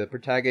the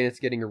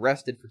protagonist getting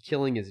arrested for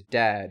killing his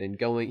dad and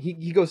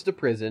he goes to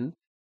prison,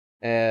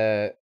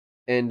 and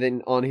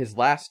then on his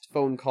last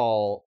phone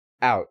call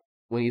out,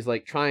 when he's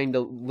like trying to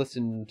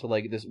listen to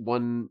like this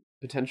one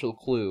potential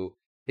clue,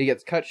 he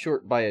gets cut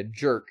short by a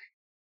jerk,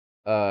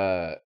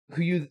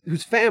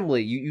 whose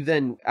family you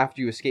then,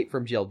 after you escape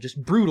from jail,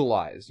 just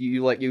brutalize.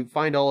 You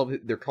find all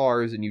of their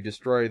cars and you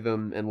destroy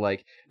them, and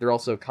like they're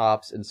also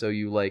cops, and so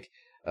you like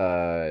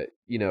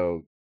you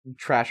know,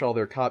 trash all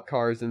their cop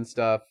cars and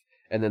stuff,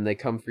 and then they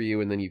come for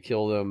you and then you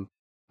kill them.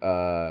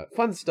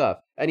 Fun stuff.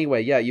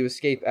 Anyway, yeah, you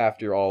escape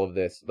after all of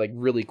this like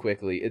really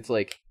quickly. It's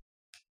like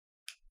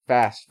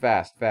fast,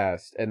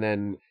 and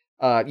then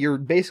you're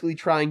basically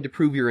trying to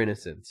prove your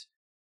innocence.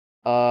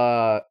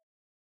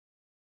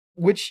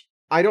 Which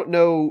I don't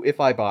know if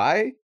I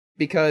buy,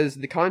 because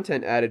the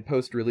content added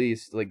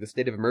post-release, like the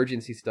state of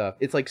emergency stuff,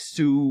 it's like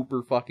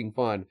super fucking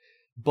fun.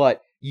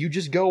 But you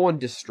just go on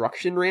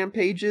destruction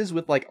rampages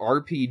with like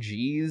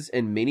RPGs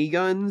and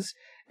miniguns,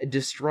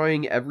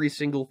 destroying every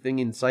single thing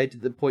in sight to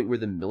the point where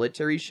the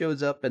military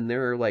shows up and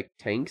there are like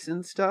tanks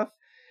and stuff.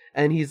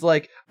 And he's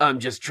like, I'm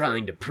just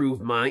trying to prove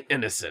my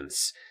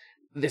innocence.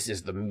 This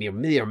is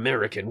the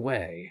American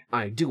way.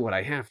 I do what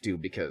I have to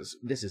because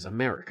this is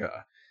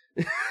America.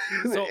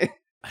 So,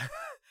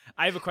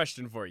 I have a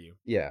question for you.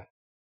 Yeah.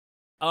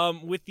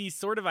 With these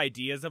sort of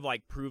ideas of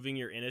like proving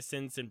your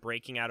innocence and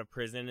breaking out of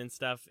prison and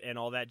stuff and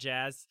all that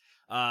jazz,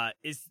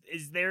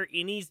 is there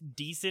any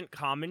decent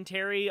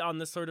commentary on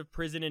the sort of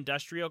prison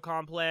industrial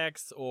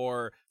complex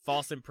or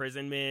false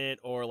imprisonment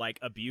or like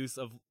abuse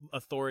of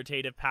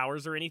authoritative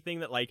powers or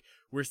anything that like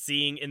we're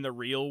seeing in the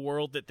real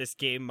world that this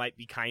game might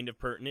be kind of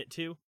pertinent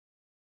to?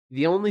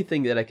 The only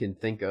thing that I can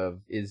think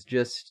of is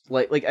just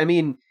like I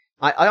mean,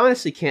 I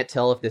honestly can't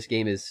tell if this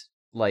game is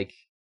like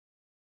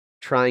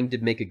trying to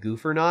make a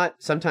goof or not.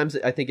 Sometimes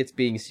I think it's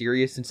being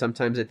serious, and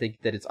sometimes I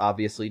think that it's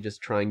obviously just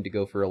trying to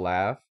go for a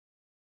laugh.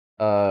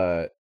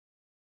 And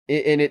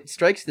it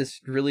strikes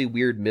this really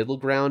weird middle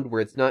ground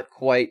where it's not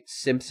quite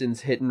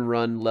Simpsons hit and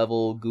run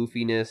level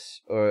goofiness,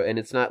 and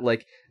it's not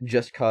like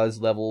Just Cause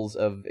levels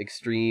of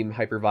extreme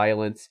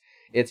hyperviolence.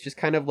 It's just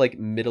kind of like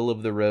middle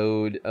of the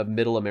road, a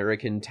middle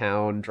American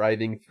town,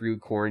 driving through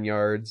corn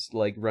yards,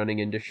 like running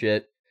into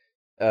shit.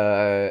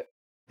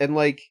 And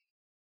like,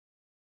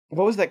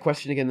 what was that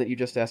question again that you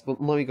just asked? Let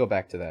me go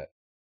back to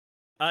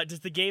that. Does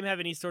the game have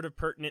any sort of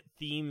pertinent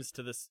themes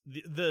to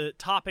the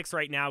topics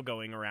right now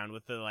going around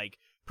with the like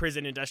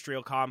prison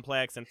industrial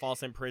complex and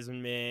false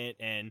imprisonment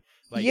and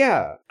like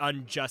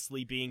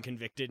unjustly being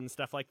convicted and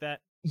stuff like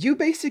that? You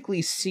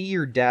basically see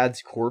your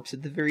dad's corpse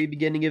at the very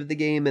beginning of the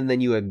game, and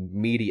then you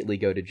immediately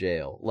go to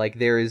jail. Like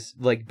there is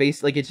like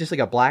it's just like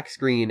a black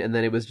screen, and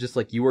then it was just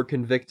like you were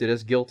convicted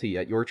as guilty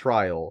at your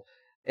trial,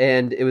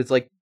 and it was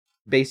like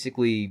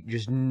basically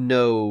just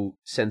no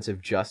sense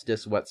of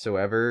justice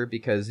whatsoever,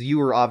 because you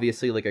were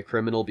obviously like a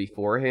criminal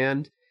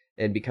beforehand,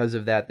 and because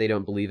of that they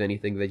don't believe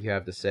anything that you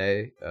have to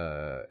say,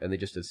 and they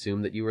just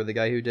assume that you were the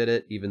guy who did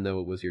it even though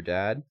it was your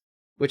dad,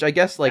 which I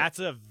guess like that's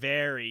a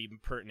very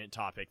pertinent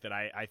topic that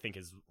I think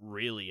is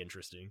really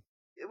interesting.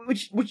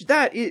 Which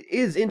that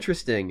is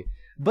interesting,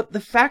 but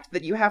the fact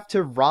that you have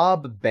to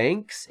rob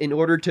banks in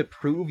order to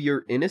prove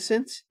your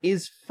innocence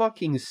is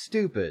fucking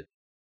stupid.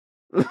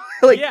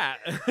 Like, yeah,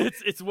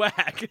 it's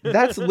whack.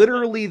 That's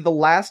literally the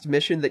last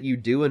mission that you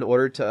do in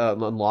order to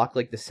unlock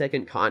like the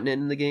second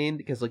continent in the game,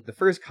 because like the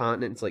first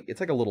continent, it's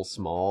like a little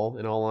small,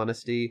 in all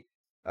honesty.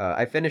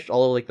 I finished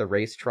all of like the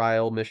race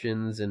trial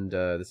missions and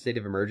the state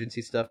of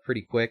emergency stuff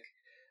pretty quick,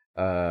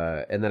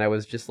 and then I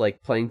was just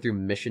like playing through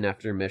mission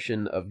after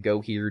mission of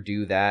go here,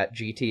 do that,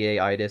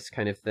 GTA-itis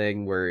kind of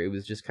thing, where it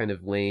was just kind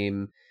of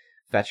lame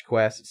fetch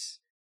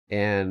quests,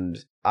 and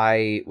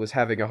I was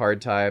having a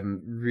hard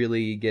time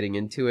really getting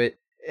into it.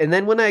 And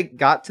then when I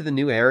got to the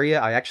new area,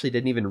 I actually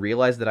didn't even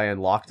realize that I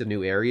unlocked a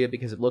new area,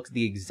 because it looked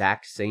the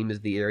exact same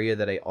as the area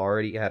that I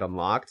already had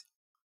unlocked.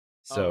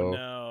 So, oh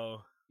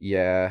no.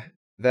 Yeah,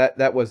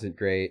 that wasn't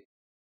great.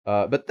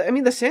 But I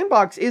mean, the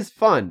sandbox is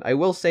fun. I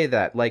will say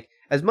that. Like,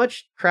 as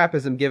much crap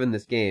as I'm giving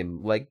this game,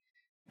 like,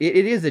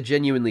 it is a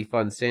genuinely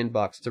fun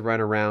sandbox to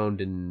run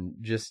around and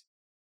just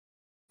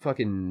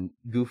fucking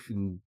goof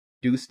and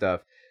do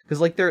stuff. Because,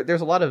 like,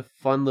 there's a lot of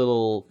fun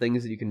little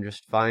things that you can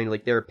just find.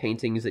 Like, there are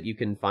paintings that you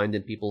can find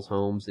in people's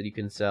homes that you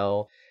can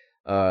sell.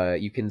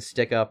 You can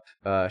stick up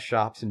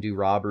shops and do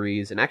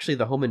robberies. And actually,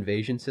 the home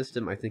invasion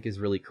system, I think, is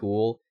really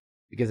cool,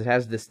 because it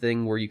has this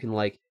thing where you can,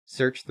 like,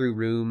 search through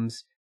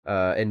rooms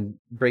and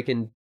break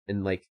in,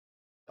 and, like,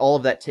 all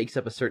of that takes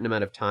up a certain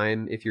amount of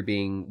time if you're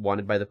being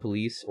wanted by the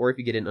police. Or if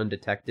you get in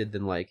undetected,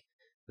 then, like,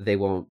 they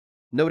won't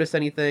notice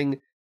anything.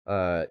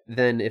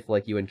 Then if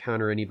like you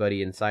encounter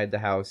anybody inside the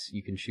house,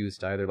 you can choose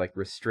to either like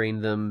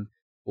restrain them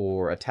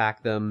or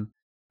attack them.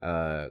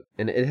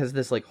 And it has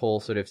this like whole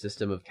sort of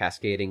system of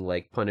cascading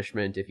like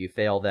punishment. If you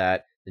fail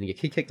that, then you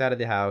get kicked out of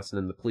the house, and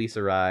then the police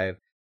arrive,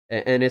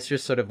 and it's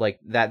just sort of like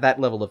that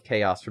level of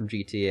chaos from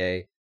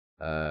GTA,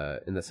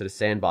 and the sort of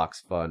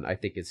sandbox fun. I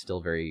think is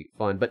still very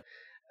fun, but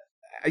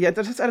yeah, at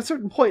a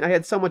certain point, I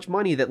had so much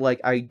money that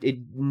like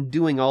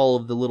doing all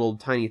of the little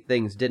tiny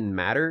things didn't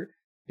matter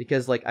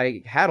because like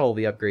I had all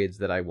the upgrades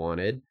that I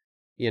wanted.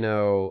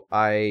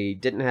 I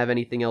didn't have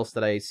anything else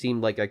that I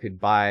seemed like I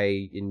could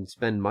buy and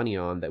spend money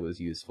on that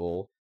was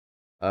useful.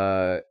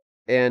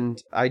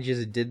 And I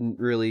just didn't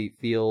really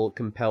feel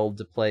compelled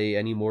to play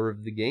any more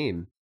of the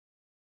game.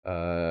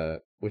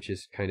 Which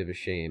is kind of a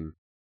shame.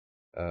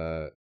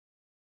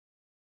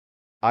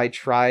 I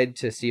tried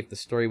to see if the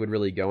story would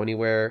really go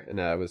anywhere,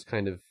 and I was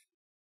kind of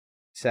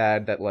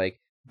sad that, like,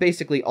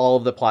 basically all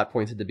of the plot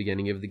points at the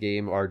beginning of the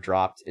game are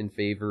dropped in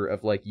favor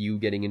of, like, you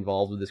getting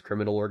involved with this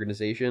criminal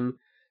organization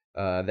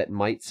that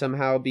might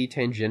somehow be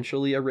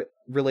tangentially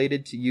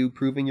related to you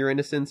proving your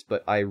innocence,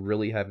 but I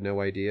really have no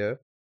idea.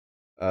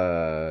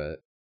 I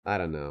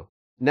don't know.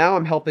 Now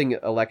I'm helping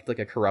elect, like,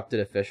 a corrupted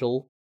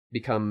official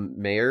become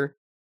mayor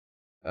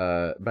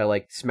by,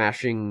 like,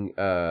 smashing,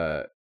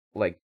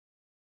 like,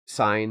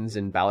 signs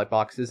and ballot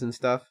boxes and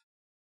stuff,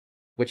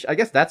 which I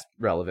guess that's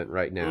relevant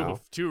right now.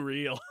 Oof, too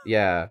real.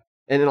 Yeah.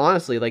 And then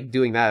honestly, like,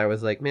 doing that, I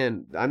was like,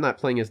 man, I'm not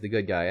playing as the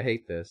good guy. I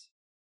hate this.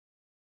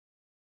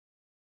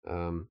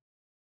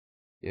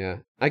 Yeah.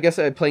 I guess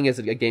playing as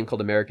a game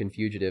called American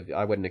Fugitive,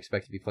 I wouldn't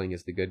expect to be playing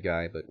as the good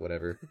guy, but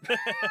whatever.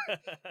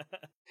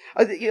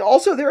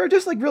 Also, there are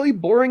just, like, really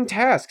boring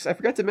tasks. I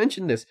forgot to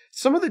mention this.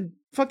 Some of the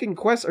fucking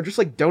quests are just,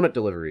 like, donut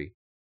delivery.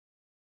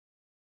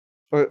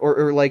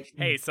 Or like,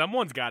 hey,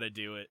 someone's got to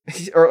do it.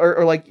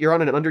 Or like you're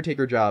on an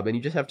Undertaker job and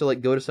you just have to like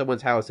go to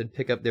someone's house and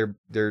pick up their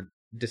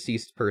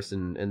deceased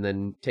person and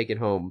then take it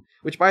home.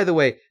 Which, by the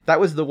way, that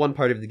was the one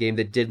part of the game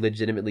that did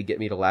legitimately get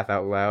me to laugh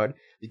out loud,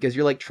 because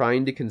you're like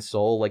trying to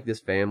console like this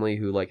family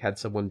who like had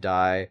someone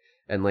die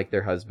and like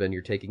their husband.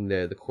 You're taking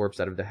the corpse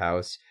out of the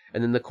house,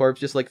 and then the corpse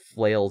just like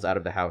flails out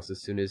of the house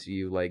as soon as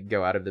you like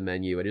go out of the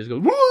menu, and it just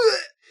goes.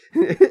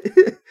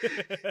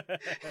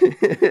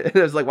 I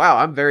was like, wow,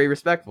 I'm very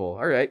respectful.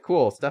 All right,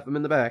 cool. Stuff him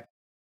in the back.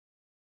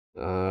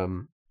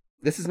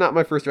 This is not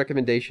my first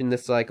recommendation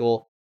this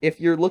cycle. If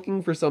you're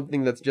looking for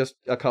something that's just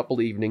a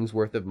couple evenings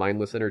worth of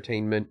mindless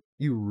entertainment,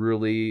 you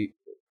really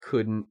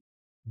couldn't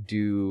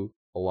do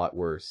a lot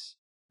worse.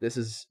 This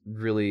is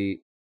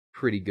really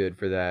pretty good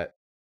for that.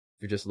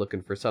 If you're just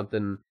looking for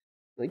something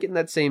like getting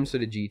that same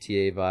sort of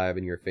GTA vibe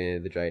and you're a fan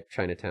of the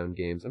Chinatown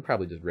games. I'm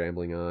probably just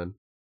rambling on.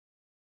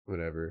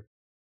 Whatever.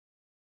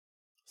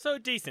 So,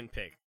 decent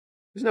pick.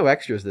 There's no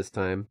extras this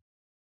time.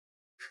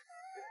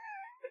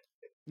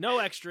 No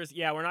extras.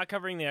 Yeah, we're not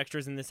covering the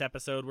extras in this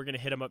episode. We're going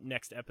to hit them up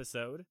next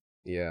episode.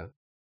 Yeah.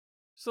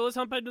 So let's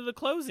hump into the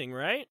closing,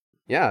 right?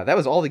 Yeah, that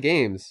was all the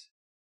games.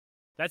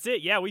 That's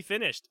it. Yeah, we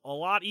finished. A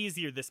lot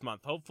easier this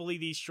month. Hopefully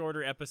these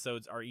shorter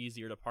episodes are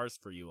easier to parse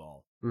for you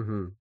all.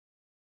 Mm-hmm.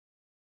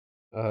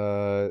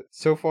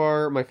 So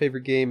far, my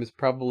favorite game is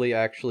probably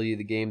actually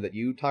the game that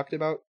you talked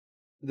about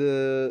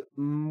the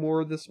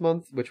more this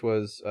month, which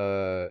was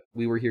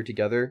We Were Here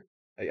Together.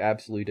 I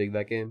absolutely dig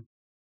that game.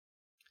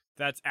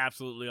 That's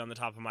absolutely on the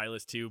top of my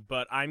list too,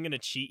 but I'm going to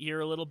cheat here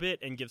a little bit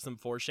and give some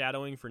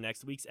foreshadowing for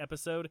next week's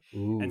episode.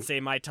 Ooh. And say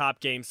my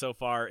top game so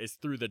far is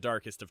Through the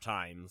Darkest of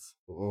Times.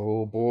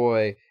 Oh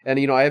boy.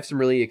 And I have some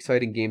really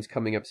exciting games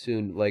coming up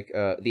soon, like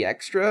The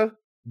Extra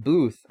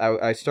Booth.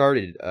 I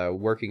started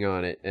working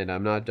on it and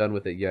I'm not done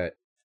with it yet,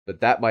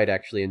 but that might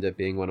actually end up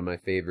being one of my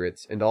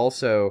favorites. And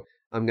also,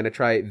 I'm going to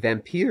try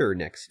Vampire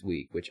next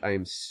week, which I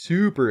am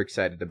super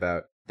excited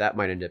about. That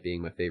might end up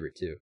being my favorite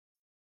too.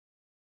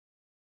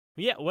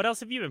 Yeah, what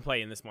else have you been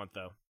playing this month,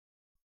 though?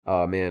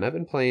 Oh, man, I've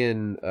been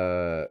playing,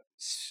 I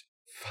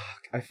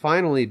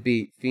finally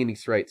beat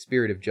Phoenix Wright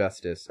Spirit of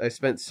Justice. I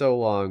spent so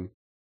long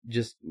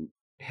just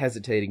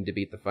hesitating to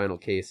beat the final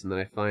case, and then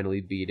I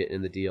finally beat it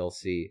in the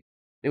DLC.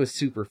 It was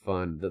super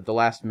fun. The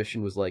last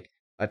mission was like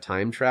a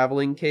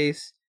time-traveling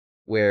case,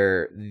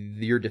 where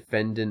your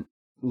defendant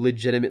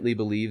legitimately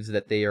believes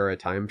that they are a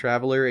time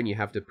traveler, and you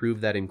have to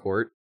prove that in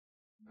court.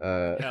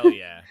 Hell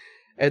yeah.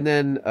 And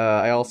then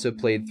I also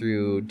played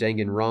through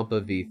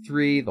Danganronpa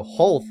V3, the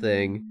whole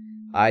thing.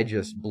 I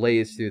just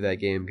blazed through that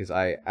game because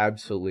I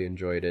absolutely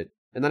enjoyed it.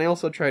 And then I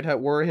also tried out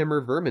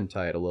Warhammer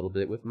Vermintide a little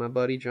bit with my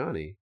buddy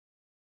Johnny.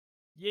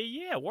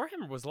 Yeah,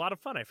 Warhammer was a lot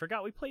of fun. I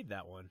forgot we played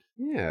that one.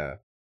 Yeah.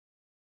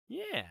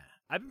 Yeah.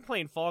 I've been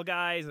playing Fall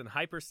Guys and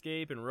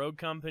Hyperscape and Rogue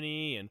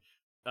Company and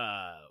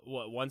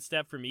One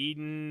Step from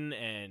Eden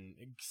and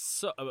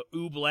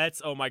Ooblets.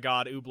 Oh my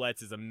god,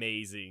 Ooblets is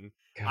amazing.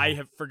 God.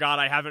 I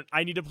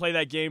need to play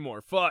that game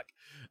more. Fuck.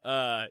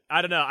 I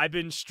don't know. I've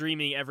been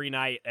streaming every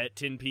night at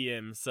 10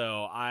 p.m.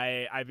 So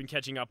I've been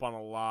catching up on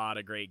a lot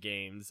of great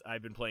games.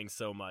 I've been playing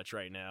so much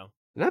right now.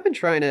 And I've been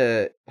trying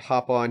to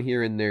hop on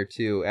here and there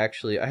too.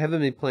 Actually, I haven't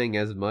been playing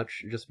as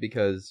much just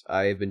because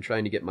I've been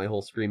trying to get my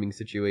whole streaming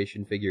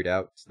situation figured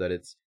out so that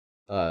it's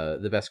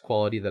the best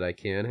quality that I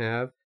can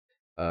have.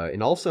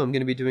 And also, I'm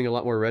going to be doing a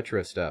lot more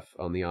retro stuff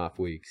on the off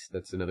weeks.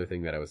 That's another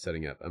thing that I was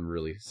setting up. I'm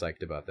really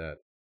psyched about that.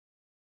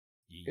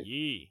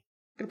 Yee.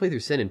 I'm going to play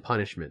through Sin and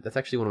Punishment. That's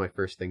actually one of my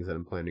first things that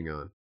I'm planning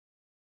on.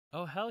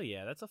 Oh, hell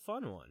yeah. That's a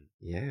fun one.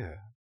 Yeah.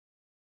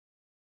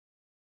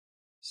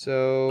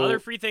 So... Other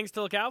free things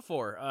to look out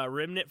for.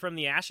 Remnant from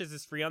the Ashes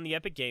is free on the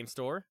Epic Game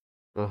Store.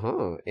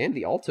 Uh-huh. And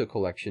the Alto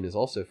Collection is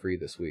also free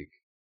this week.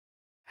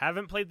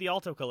 Haven't played the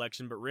Alto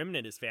Collection, but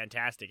Remnant is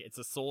fantastic. It's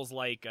a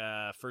Souls-like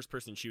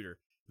first-person shooter.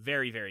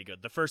 Very, very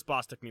good. The first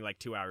boss took me like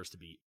 2 hours to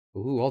beat.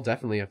 Ooh, I'll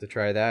definitely have to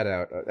try that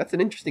out. That's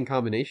an interesting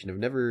combination. I've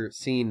never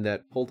seen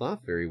that pulled off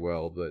very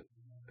well, but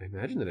I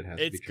imagine that it has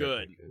to be It's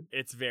good.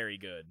 It's very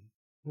good.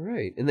 All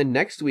right. And then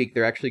next week,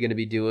 they're actually going to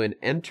be doing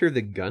Enter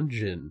the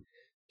Gungeon,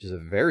 which is a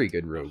very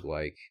good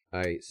roguelike.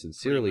 I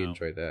sincerely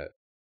enjoyed that.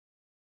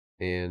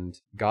 And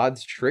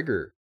God's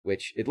Trigger,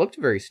 which it looked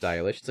very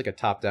stylish. It's like a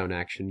top-down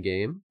action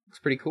game. Looks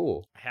pretty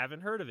cool. I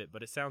haven't heard of it,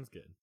 but it sounds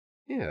good.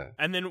 Yeah.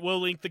 And then we'll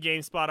link the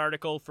GameSpot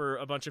article for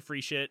a bunch of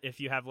free shit if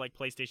you have like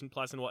PlayStation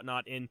Plus and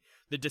whatnot in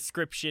the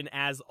description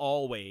as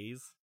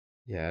always.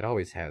 Yeah, it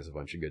always has a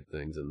bunch of good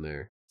things in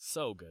there.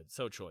 So good.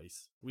 So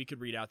choice. We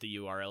could read out the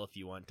URL if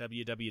you want.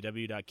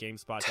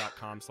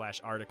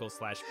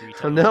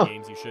 www.gamespot.com/article/free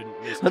games you shouldn't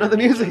miss. Another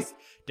music.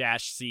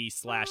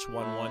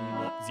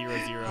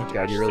 -C/1100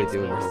 God, you're really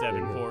doing it.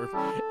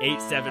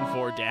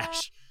 874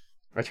 dash.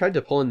 I tried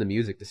to pull in the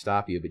music to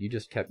stop you, but you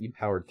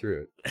powered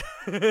through it.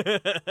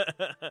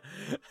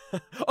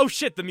 Oh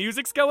shit, the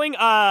music's going.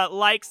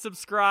 Like,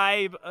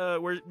 subscribe.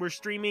 We're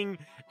streaming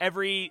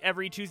every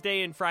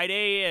Tuesday and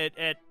Friday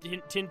at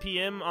 10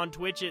 p.m. on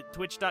Twitch at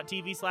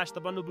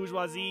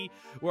twitch.tv/thebundlebourgeoisie.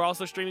 We're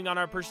also streaming on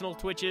our personal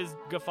Twitches,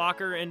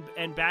 Gaffaker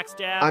and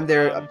Backstab. I'm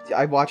there.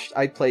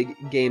 I play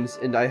games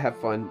and I have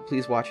fun.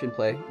 Please watch and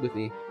play with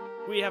me.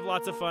 We have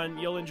lots of fun.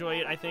 You'll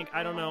enjoy it, I think.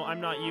 I don't know. I'm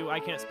not you. I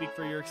can't speak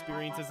for your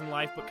experiences in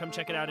life, but come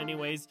check it out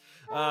anyways.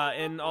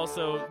 And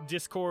also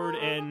Discord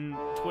and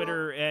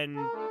Twitter and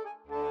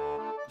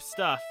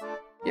stuff.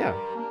 Yeah.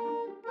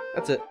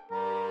 That's it.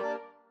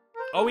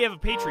 Oh, we have a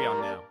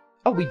Patreon now.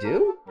 Oh, we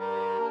do?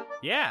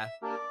 Yeah.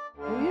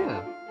 Oh,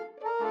 yeah.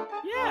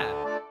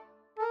 Yeah.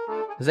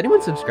 Has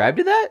anyone subscribed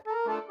to that?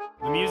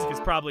 The music has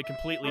probably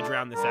completely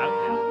drowned this out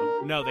now,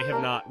 though. No, they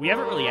have not. We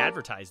haven't really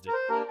advertised it.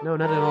 No,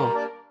 not at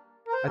all.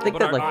 I think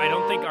but I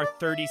don't think our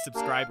 30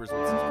 subscribers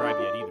would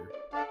subscribe yet either.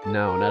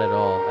 No, not at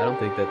all. I don't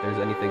think that there's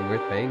anything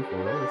worth paying for,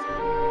 honestly.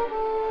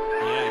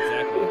 Yeah,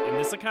 exactly. In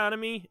this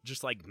economy,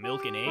 just like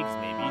milk and eggs,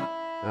 maybe.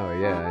 Oh,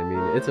 yeah. I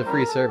mean, it's a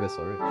free service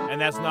already. And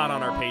that's not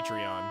on our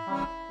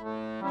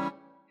Patreon.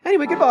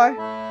 Anyway, goodbye.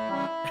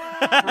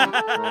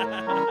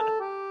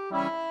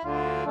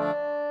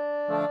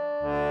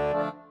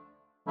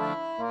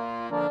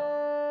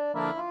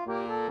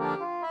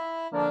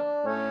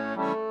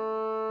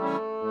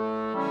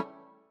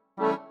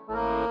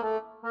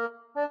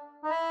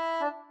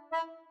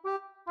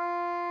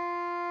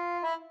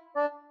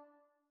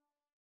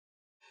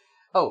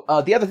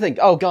 Oh, the other thing.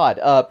 Oh, God.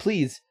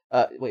 Please.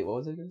 Wait, what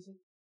was I going to say?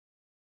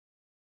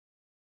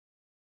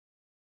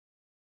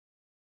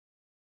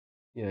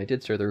 Yeah, I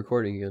did start the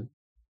recording again.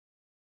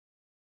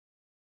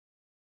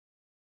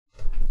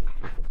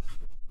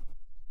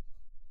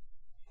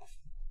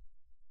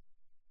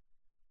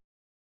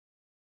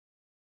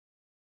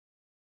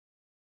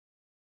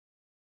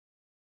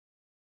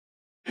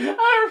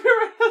 I remember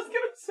what I was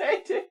going to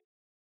say, dude.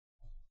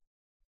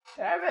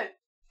 Damn it.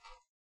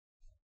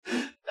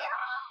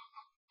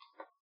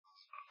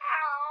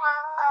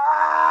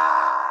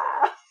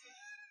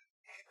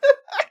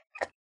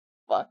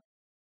 Fuck.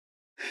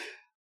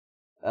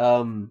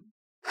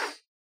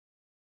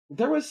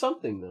 There was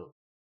something though.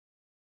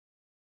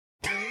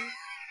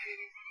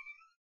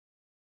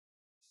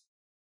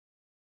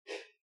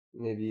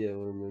 Maybe I'll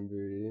remember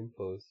it in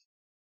post.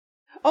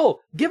 Oh,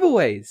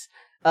 giveaways!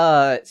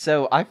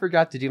 So I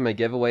forgot to do my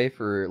giveaway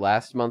for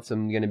last month, so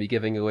I'm going to be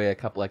giving away a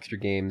couple extra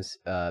games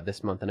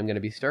this month, and I'm going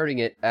to be starting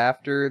it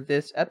after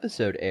this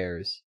episode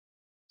airs.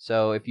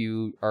 So if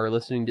you are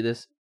listening to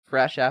this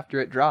fresh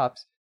after it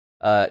drops,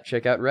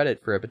 check out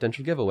Reddit for a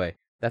potential giveaway.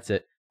 That's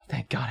it.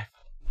 Thank God I